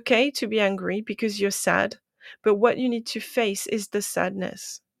 It's okay to be angry because you're sad, but what you need to face is the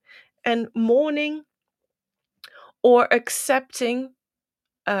sadness. And mourning or accepting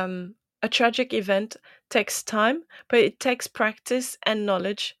a tragic event takes time, but it takes practice and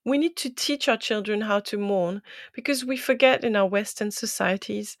knowledge. We need to teach our children how to mourn because we forget in our Western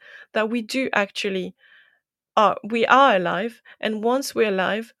societies that we are alive, and once we're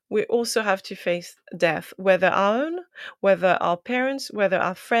alive, we also have to face death, whether our own, whether our parents, whether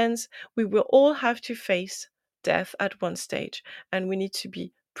our friends. We will all have to face death at one stage, and we need to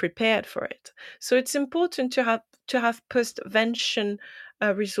be prepared for it. So it's important to have postvention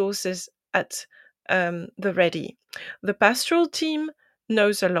resources at the ready. The pastoral team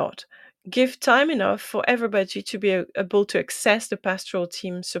knows a lot. Give time enough for everybody to be able to access the pastoral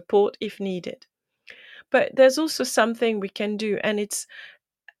team support if needed. But there's also something we can do, and it's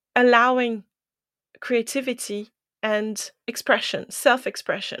allowing creativity and expression,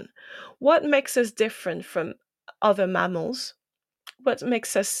 self-expression. What makes us different from other mammals, what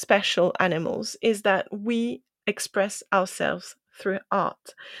makes us special animals, is that we express ourselves through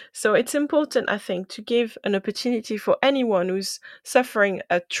art. So it's important, I think, to give an opportunity for anyone who's suffering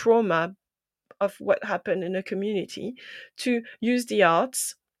a trauma of what happened in a community to use the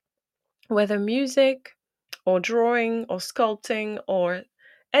arts whether music or drawing or sculpting or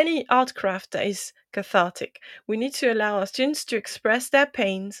any art craft that is cathartic. We need to allow our students to express their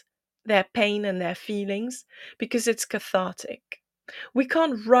pain and their feelings because it's cathartic. We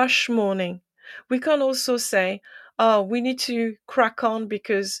can't rush mourning. We can't also say, oh, we need to crack on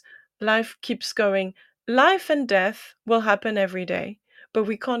because life keeps going. Life and death will happen every day, but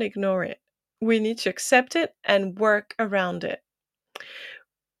we can't ignore it. We need to accept it and work around it.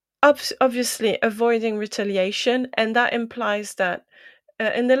 Obviously, avoiding retaliation, and that implies that,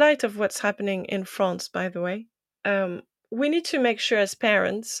 in the light of what's happening in France, by the way, we need to make sure as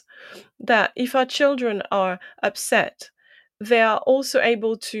parents that if our children are upset, they are also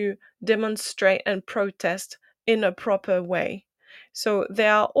able to demonstrate and protest in a proper way. So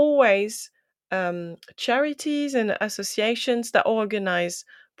there are always charities and associations that organize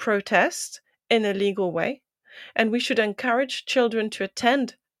protest in a legal way, and we should encourage children to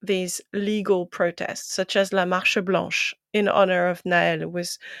attend these legal protests, such as La Marche Blanche in honor of Naël, who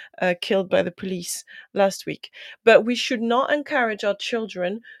was killed by the police last week. But we should not encourage our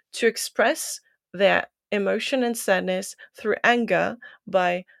children to express their emotion and sadness through anger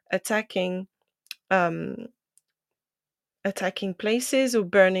by attacking places or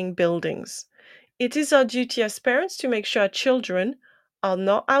burning buildings. It is our duty as parents to make sure our children are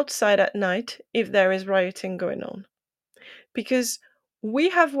not outside at night if there is rioting going on, because we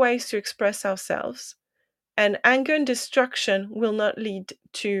have ways to express ourselves, and anger and destruction will not lead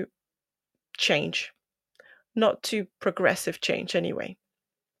to change, not to progressive change anyway.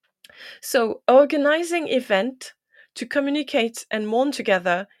 So organizing event to communicate and mourn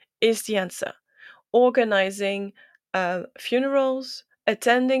together is the answer. Organizing funerals,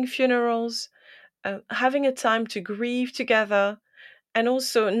 attending funerals, having a time to grieve together, and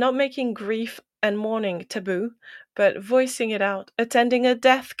also not making grief and mourning taboo, but voicing it out. Attending a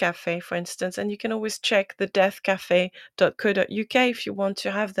death cafe, for instance, and you can always check the deathcafe.co.uk if you want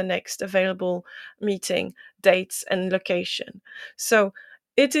to have the next available meeting dates and location. So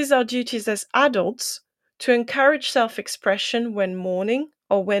it is our duties as adults to encourage self-expression when mourning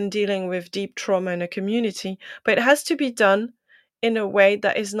or when dealing with deep trauma in a community, but it has to be done in a way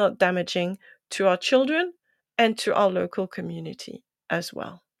that is not damaging to our children and to our local community as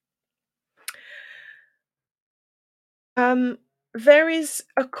well. There is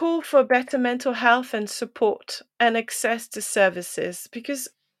a call for better mental health and support and access to services, because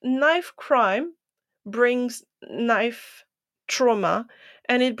knife crime brings knife trauma,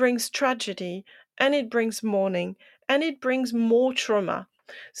 and it brings tragedy, and it brings mourning, and it brings more trauma.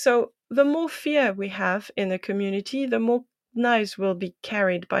 So the more fear we have in the community, the more knives will be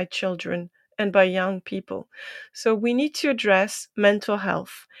carried by children and by young people. So we need to address mental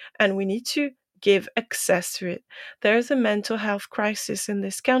health, and we need to give access to it. There is a mental health crisis in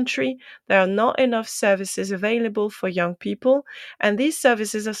this country. There are not enough services available for young people, and these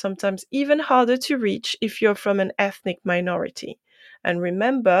services are sometimes even harder to reach if you're from an ethnic minority. And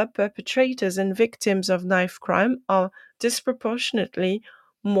remember, perpetrators and victims of knife crime are disproportionately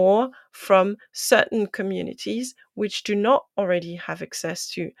more from certain communities which do not already have access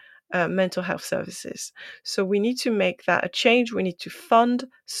to mental health services. So we need to make that a change. We need to fund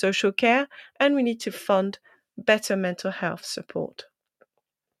social care, and we need to fund better mental health support.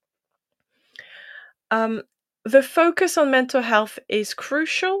 The focus on mental health is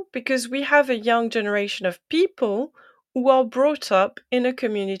crucial because we have a young generation of people who are brought up in a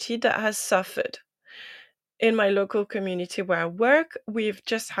community that has suffered. In my local community where I work, we've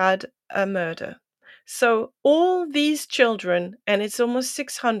just had a murder. So all these children, and it's almost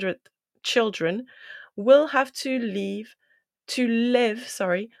 600 children, will have to live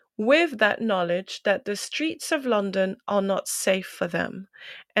with that knowledge that the streets of London are not safe for them,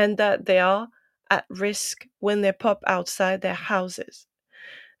 and that they are at risk when they pop outside their houses.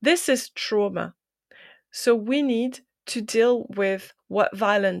 This is trauma. So we need to deal with what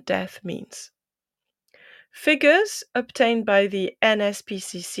violent death means. Figures obtained by the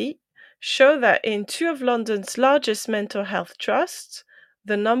NSPCC show that in two of London's largest mental health trusts,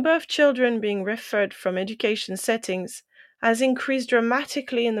 the number of children being referred from education settings has increased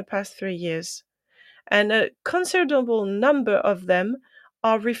dramatically in the past 3 years. And a considerable number of them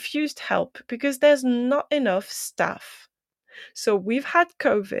are refused help because there's not enough staff. So we've had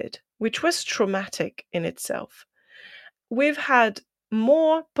COVID, which was traumatic in itself. We've had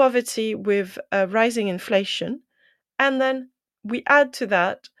more poverty with rising inflation, and then we add to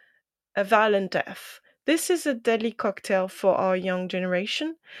that a violent death. This is a deadly cocktail for our young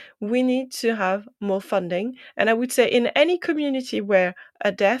generation. We need to have more funding. And I would say in any community where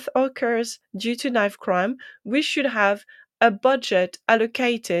a death occurs due to knife crime, we should have a budget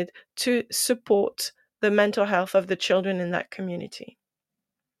allocated to support the mental health of the children in that community.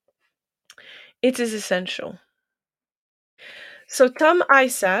 It is essential. So Tom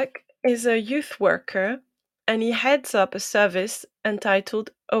Isaac is a youth worker, and he heads up a service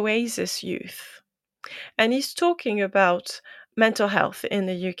entitled Oasis Youth. And he's talking about mental health in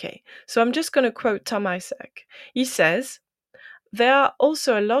the UK. So I'm just going to quote Tom Isaac. He says, "There are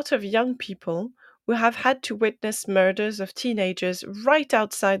also a lot of young people who have had to witness murders of teenagers right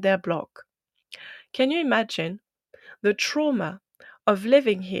outside their block. Can you imagine the trauma of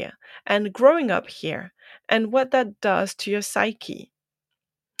living here and growing up here and what that does to your psyche?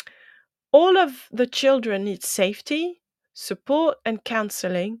 All of the children need safety, support, and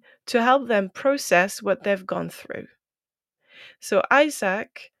counseling to help them process what they've gone through." So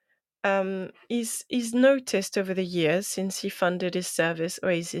Isaac he's noticed over the years, since he funded his service,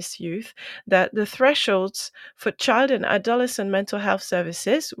 Oasis Youth, that the thresholds for child and adolescent mental health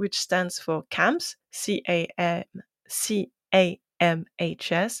services, which stands for CAMHS,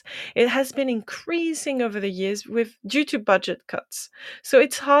 CAMHS, it has been increasing over the years due to budget cuts. So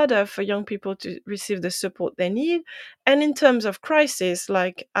it's harder for young people to receive the support they need. And in terms of crisis,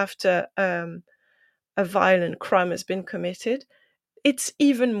 like after a violent crime has been committed, it's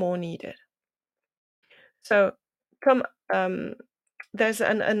even more needed. So, Tom, there's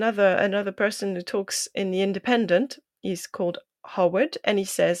another person who talks in the Independent. He's called Howard, and he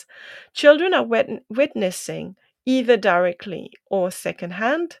says, "Children are witnessing, either directly or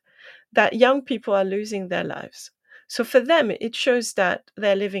secondhand, that young people are losing their lives. So for them, it shows that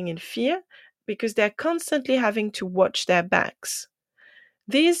they're living in fear because they're constantly having to watch their backs.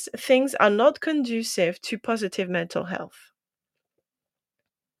 These things are not conducive to positive mental health."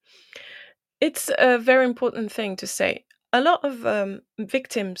 It's a very important thing to say. A lot of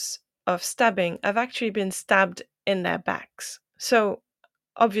victims of stabbing have actually been stabbed in their backs. So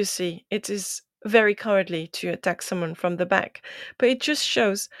obviously, it is very cowardly to attack someone from the back. But it just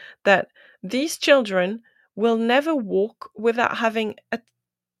shows that these children will never walk without having a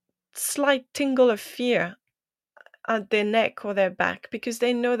slight tingle of fear at their neck or their back, because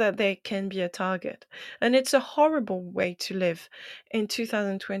they know that they can be a target. And it's a horrible way to live in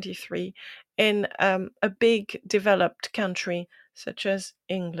 2023 in a big developed country such as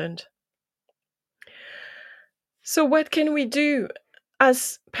England. So what can we do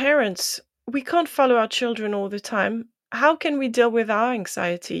as parents? We can't follow our children all the time. How can we deal with our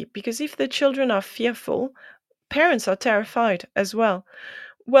anxiety? Because if the children are fearful, parents are terrified as well.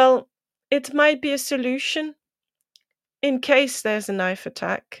 Well, it might be a solution in case there's a knife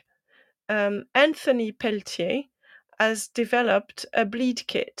attack. Anthony Peltier has developed a bleed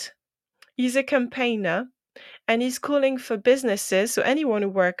kit. He's a campaigner, and he's calling for businesses, so anyone who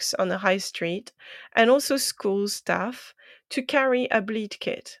works on the high street, and also school staff, to carry a bleed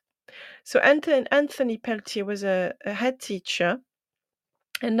kit. So Anthony Peltier was a head teacher,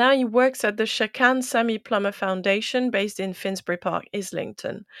 and now he works at the Shakan Sami Plummer Foundation based in Finsbury Park,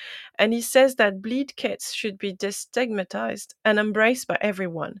 Islington. And he says that bleed kits should be destigmatized and embraced by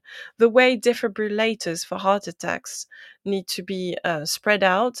everyone. The way defibrillators for heart attacks need to be spread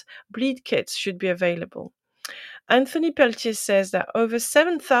out, bleed kits should be available. Anthony Peltier says that over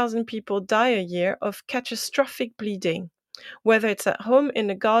 7,000 people die a year of catastrophic bleeding, whether it's at home, in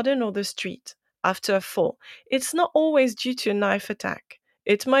the garden, or the street, after a fall. It's not always due to a knife attack.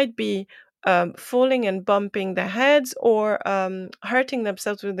 It might be falling and bumping their heads, or hurting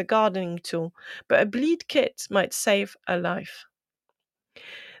themselves with a gardening tool. But a bleed kit might save a life.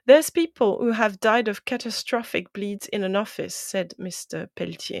 There's people who have died of catastrophic bleeds in an office, said Mr.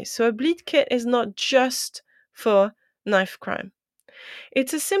 Peltier. So a bleed kit is not just for knife crime.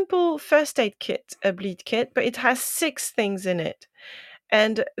 It's a simple first aid kit, a bleed kit, but it has 6 things in it.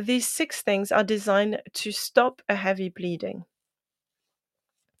 And these 6 things are designed to stop a heavy bleeding.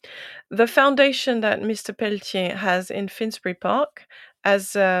 The foundation that Mr. Peltier has in Finsbury Park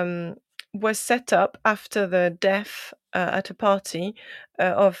was set up after the death at a party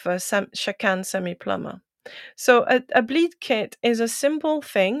of Shakan Sami Plummer. So a bleed kit is a simple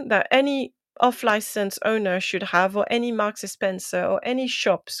thing that any off-license owner should have, or any Marks & Spencer or any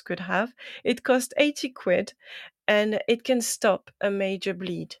shops could have. It costs 80 quid, and it can stop a major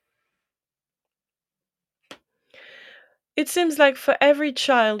bleed. It seems like for every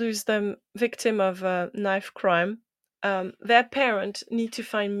child who's the victim of a knife crime, their parent need to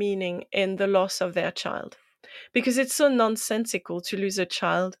find meaning in the loss of their child, because it's so nonsensical to lose a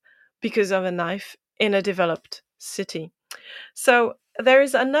child because of a knife in a developed city. So there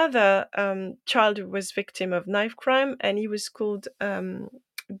is another child who was victim of knife crime, and he was called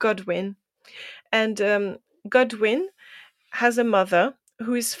Godwin. And Godwin has a mother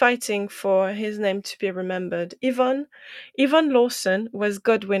who is fighting for his name to be remembered. Yvonne Lawson was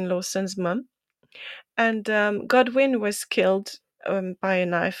Godwin Lawson's mum, and Godwin was killed by a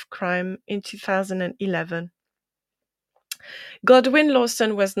knife crime in 2011. Godwin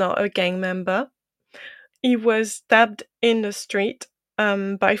Lawson was not a gang member. He was stabbed in the street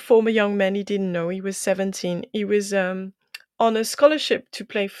by 4 young men he didn't know. He was 17. He was on a scholarship to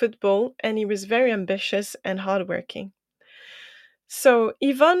play football, and he was very ambitious and hardworking. So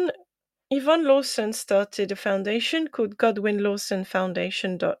Yvonne Lawson started a foundation called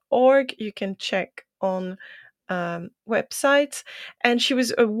GodwinLawsonFoundation.org. You can check on websites. And she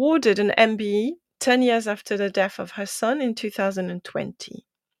was awarded an MBE 10 years after the death of her son in 2020.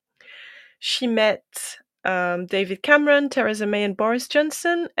 She met David Cameron, Theresa May, and Boris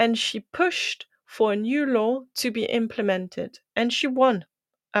Johnson, and she pushed for a new law to be implemented. And she won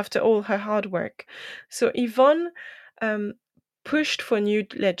after all her hard work. So Yvonne pushed for new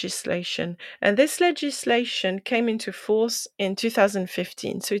legislation, and this legislation came into force in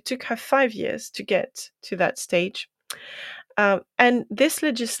 2015. So it took her 5 years to get to that stage. And this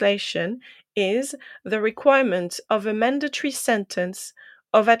legislation is the requirement of a mandatory sentence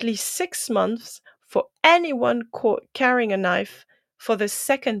of at least 6 months for anyone caught carrying a knife for the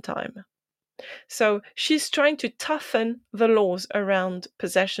second time. So she's trying to toughen the laws around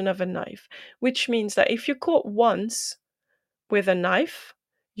possession of a knife, which means that if you're caught once with a knife,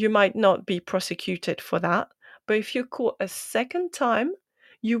 you might not be prosecuted for that. But if you're caught a second time,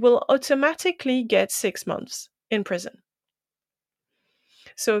 you will automatically get 6 months in prison.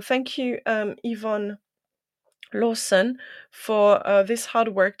 So thank you, Yvonne Lawson, for this hard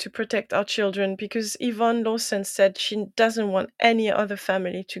work to protect our children, because Yvonne Lawson said she doesn't want any other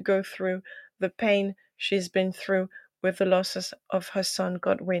family to go through the pain she's been through with the losses of her son,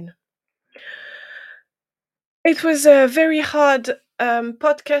 Godwin. It was a very hard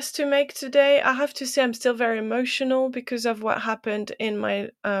podcast to make today. I have to say I'm still very emotional because of what happened in my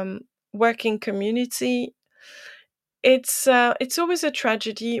working community. It's always a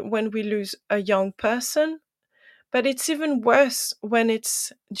tragedy when we lose a young person, but it's even worse when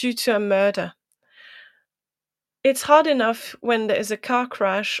it's due to a murder. It's hard enough when there is a car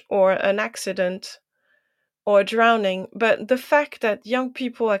crash or an accident or drowning, but the fact that young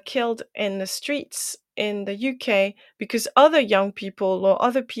people are killed in the streets in the UK because other young people or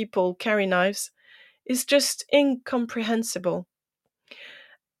other people carry knives is just incomprehensible.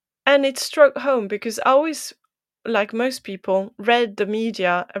 And it struck home because I always, like most people, read the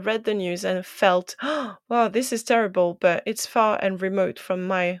media, read the news and felt, oh, wow, this is terrible, but it's far and remote from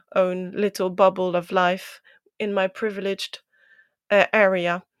my own little bubble of life in my privileged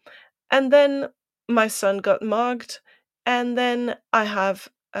area. And then my son got mugged, and then I have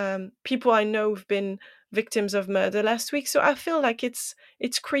people I know who've been victims of murder last week. So I feel like it's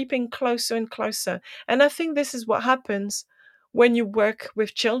creeping closer and closer. And I think this is what happens when you work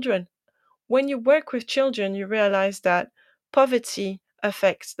with children. When you work with children, you realize that poverty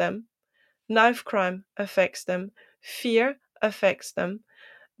affects them, knife crime affects them, fear affects them,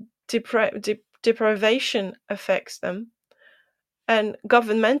 deprivation affects them, and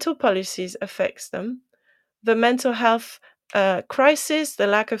governmental policies affects them. The mental health crisis, the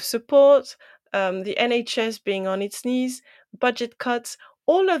lack of support, the NHS being on its knees, budget cuts,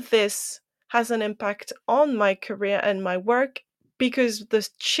 all of this has an impact on my career and my work because the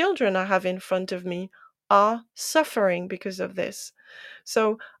children I have in front of me are suffering because of this.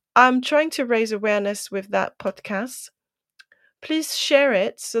 So I'm trying to raise awareness with that podcast. Please share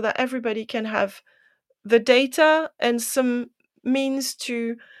it so that everybody can have the data and some means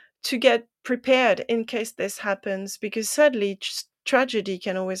to get prepared in case this happens, because sadly tragedy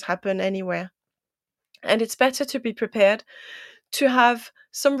can always happen anywhere, and it's better to be prepared, to have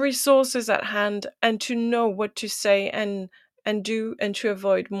some resources at hand, and to know what to say and do, and to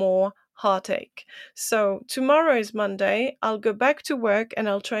avoid more heartache. So tomorrow is Monday. I'll go back to work and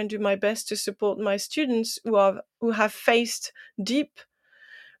I'll try and do my best to support my students who have faced deep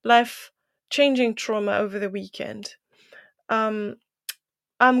life-changing trauma over the weekend. I'm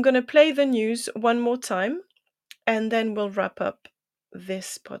going to play the news one more time, and then we'll wrap up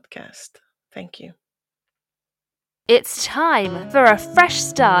this podcast. Thank you. It's time for a fresh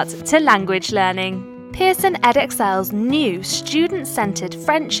start to language learning. Pearson EdXL's new student-centred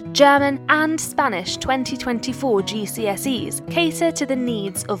French, German and Spanish 2024 GCSEs cater to the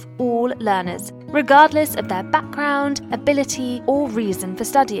needs of all learners, regardless of their background, ability or reason for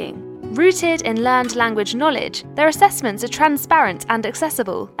studying. Rooted in learned language knowledge, their assessments are transparent and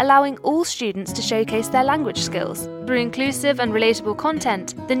accessible, allowing all students to showcase their language skills. Through inclusive and relatable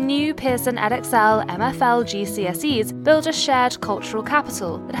content, the new Pearson EdXL MFL GCSEs build a shared cultural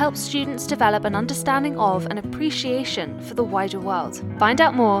capital that helps students develop an understanding of and appreciation for the wider world. Find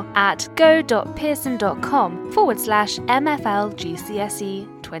out more at go.pearson.com/MFL GCSE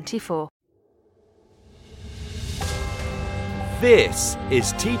 24. This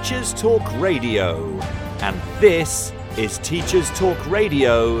is Teachers Talk Radio, and this is Teachers Talk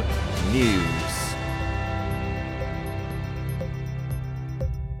Radio News.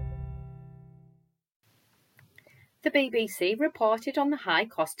 The BBC reported on the high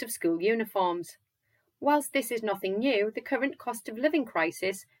cost of school uniforms. Whilst this is nothing new, the current cost of living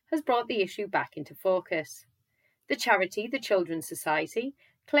crisis has brought the issue back into focus. The charity, the Children's Society,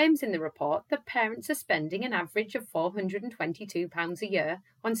 claims in the report that parents are spending an average of £422 a year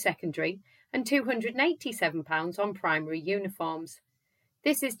on secondary and £287 on primary uniforms.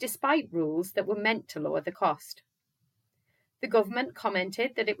 This is despite rules that were meant to lower the cost. The government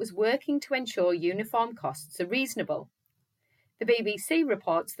commented that it was working to ensure uniform costs are reasonable. The BBC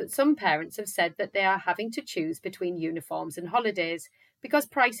reports that some parents have said that they are having to choose between uniforms and holidays because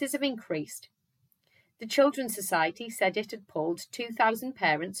prices have increased. The Children's Society said it had polled 2,000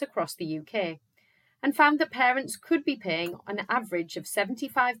 parents across the UK and found that parents could be paying an average of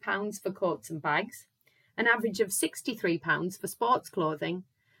 £75 for coats and bags, an average of £63 for sports clothing,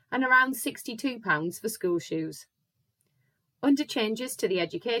 and around £62 for school shoes. Under changes to the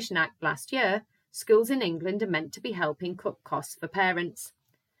Education Act last year, schools in England are meant to be helping cut costs for parents.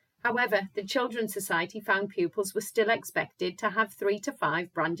 However, the Children's Society found pupils were still expected to have 3 to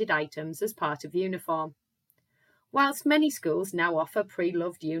 5 branded items as part of uniform. Whilst many schools now offer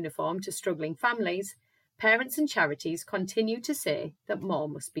pre-loved uniform to struggling families, parents and charities continue to say that more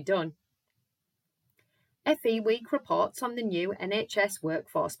must be done. FE Week reports on the new NHS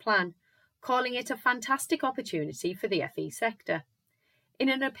workforce plan, calling it a fantastic opportunity for the FE sector. In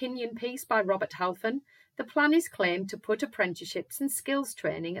an opinion piece by Robert Halfon, the plan is claimed to put apprenticeships and skills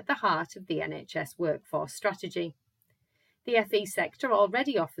training at the heart of the NHS workforce strategy. The FE sector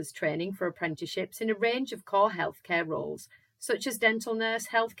already offers training for apprenticeships in a range of core healthcare roles, such as dental nurse,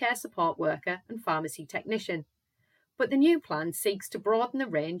 healthcare support worker and pharmacy technician. But the new plan seeks to broaden the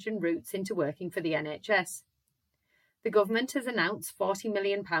range and routes into working for the NHS. The government has announced £40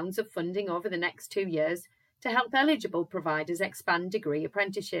 million of funding over the next 2 years to help eligible providers expand degree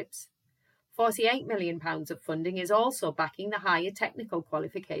apprenticeships. £48 million of funding is also backing the higher technical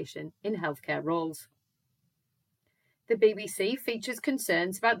qualification in healthcare roles. The BBC features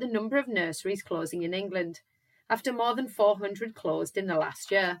concerns about the number of nurseries closing in England, after more than 400 closed in the last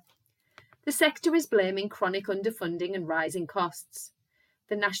year. The sector is blaming chronic underfunding and rising costs.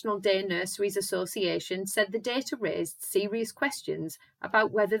 The National Day Nurseries Association said the data raised serious questions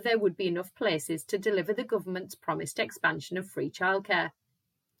about whether there would be enough places to deliver the government's promised expansion of free childcare.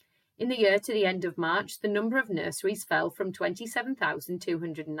 In the year to the end of March, the number of nurseries fell from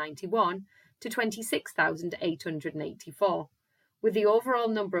 27,291 to 26,884, with the overall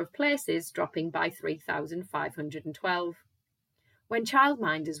number of places dropping by 3,512. When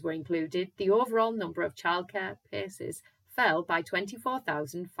childminders were included, the overall number of childcare places fell by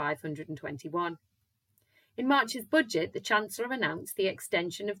 24,521. In March's budget, the Chancellor announced the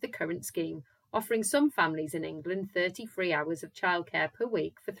extension of the current scheme, offering some families in England 33 hours of childcare per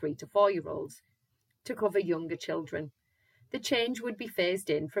week for 3 to 4-year-olds to cover younger children. The change would be phased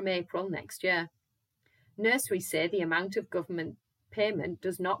in from April next year. Nurseries say the amount of government payment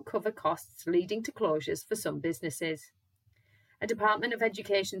does not cover costs, leading to closures for some businesses. A Department of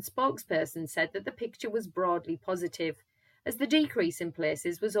Education spokesperson said that the picture was broadly positive, as the decrease in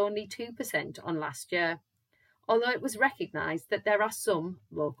places was only 2% on last year, although it was recognised that there are some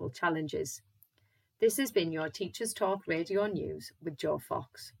local challenges. This has been your Teachers Talk Radio News with Jo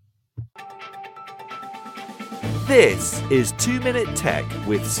Fox. This is 2 Minute Tech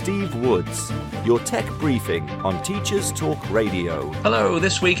with Steve Woods, your tech briefing on Teachers Talk Radio. Hello,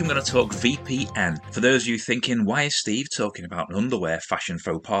 this week I'm going to talk VPN. For those of you thinking, why is Steve talking about an underwear fashion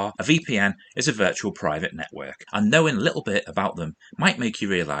faux pas? A VPN is a virtual private network, and knowing a little bit about them might make you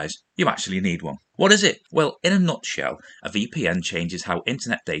realise you actually need one. What is it? Well, in a nutshell, a VPN changes how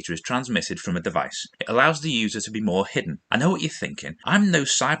internet data is transmitted from a device. It allows the user to be more hidden. I know what you're thinking. I'm no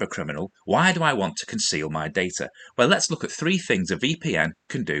cyber criminal. Why do I want to conceal my data? Well, let's look at 3 things a VPN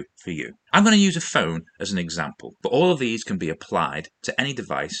can do for you. I'm going to use a phone as an example, but all of these can be applied to any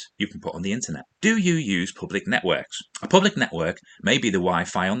device you can put on the internet. Do you use public networks? A public network may be the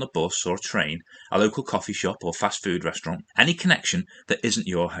Wi-Fi on the bus or train, a local coffee shop or fast food restaurant, any connection that isn't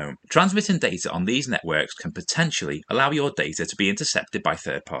your home. Transmitting data on these networks can potentially allow your data to be intercepted by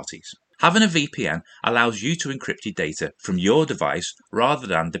third parties. Having a VPN allows you to encrypt your data from your device rather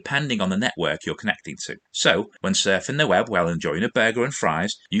than depending on the network you're connecting to. So, when surfing the web while enjoying a burger and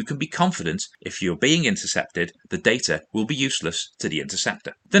fries, you can be confident if you're being intercepted, the data will be useless to the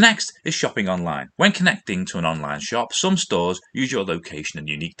interceptor. The next is shopping online. When connecting to an online shop, some stores use your location and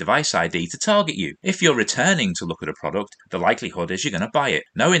unique device ID to target you. If you're returning to look at a product, the likelihood is you're going to buy it.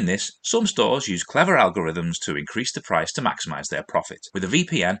 Knowing this, some stores use clever algorithms to increase the price to maximize their profit. With a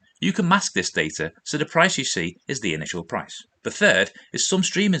VPN, you can mask this data so the price you see is the initial price. The third is some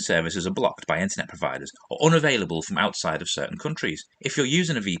streaming services are blocked by internet providers or unavailable from outside of certain countries. If you're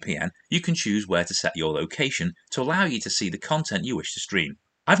using a VPN, you can choose where to set your location to allow you to see the content you wish to stream.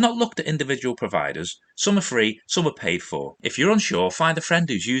 I've not looked at individual providers. Some are free, some are paid for. If you're unsure, find a friend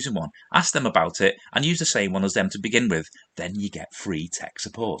who's using one, ask them about it, and use the same one as them to begin with. Then you get free tech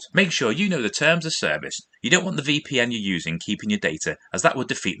support. Make sure you know the terms of service. You don't want the VPN you're using keeping your data, as that would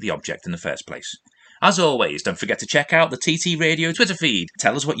defeat the object in the first place. As always, don't forget to check out the TT Radio Twitter feed.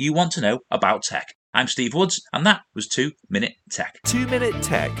 Tell us what you want to know about tech. I'm Steve Woods, and that was 2 Minute Tech. 2 Minute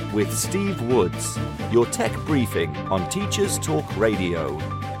Tech with Steve Woods, your tech briefing on Teachers Talk Radio.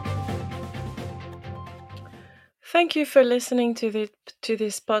 Thank you for listening to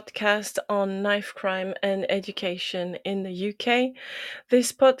this podcast on knife crime and education in the UK.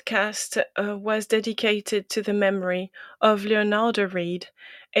 This podcast was dedicated to the memory of Leonardo Reid,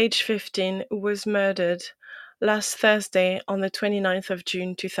 age 15, who was murdered last Thursday on the 29th of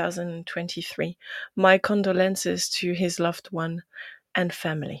June 2023. My condolences to his loved one and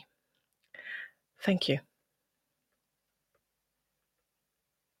family. Thank you.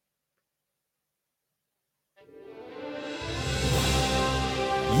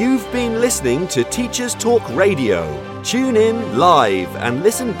 You've been listening to Teachers Talk Radio. Tune in live and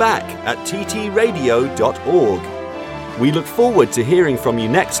listen back at ttradio.org. We look forward to hearing from you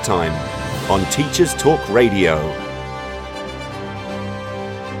next time on Teachers Talk Radio.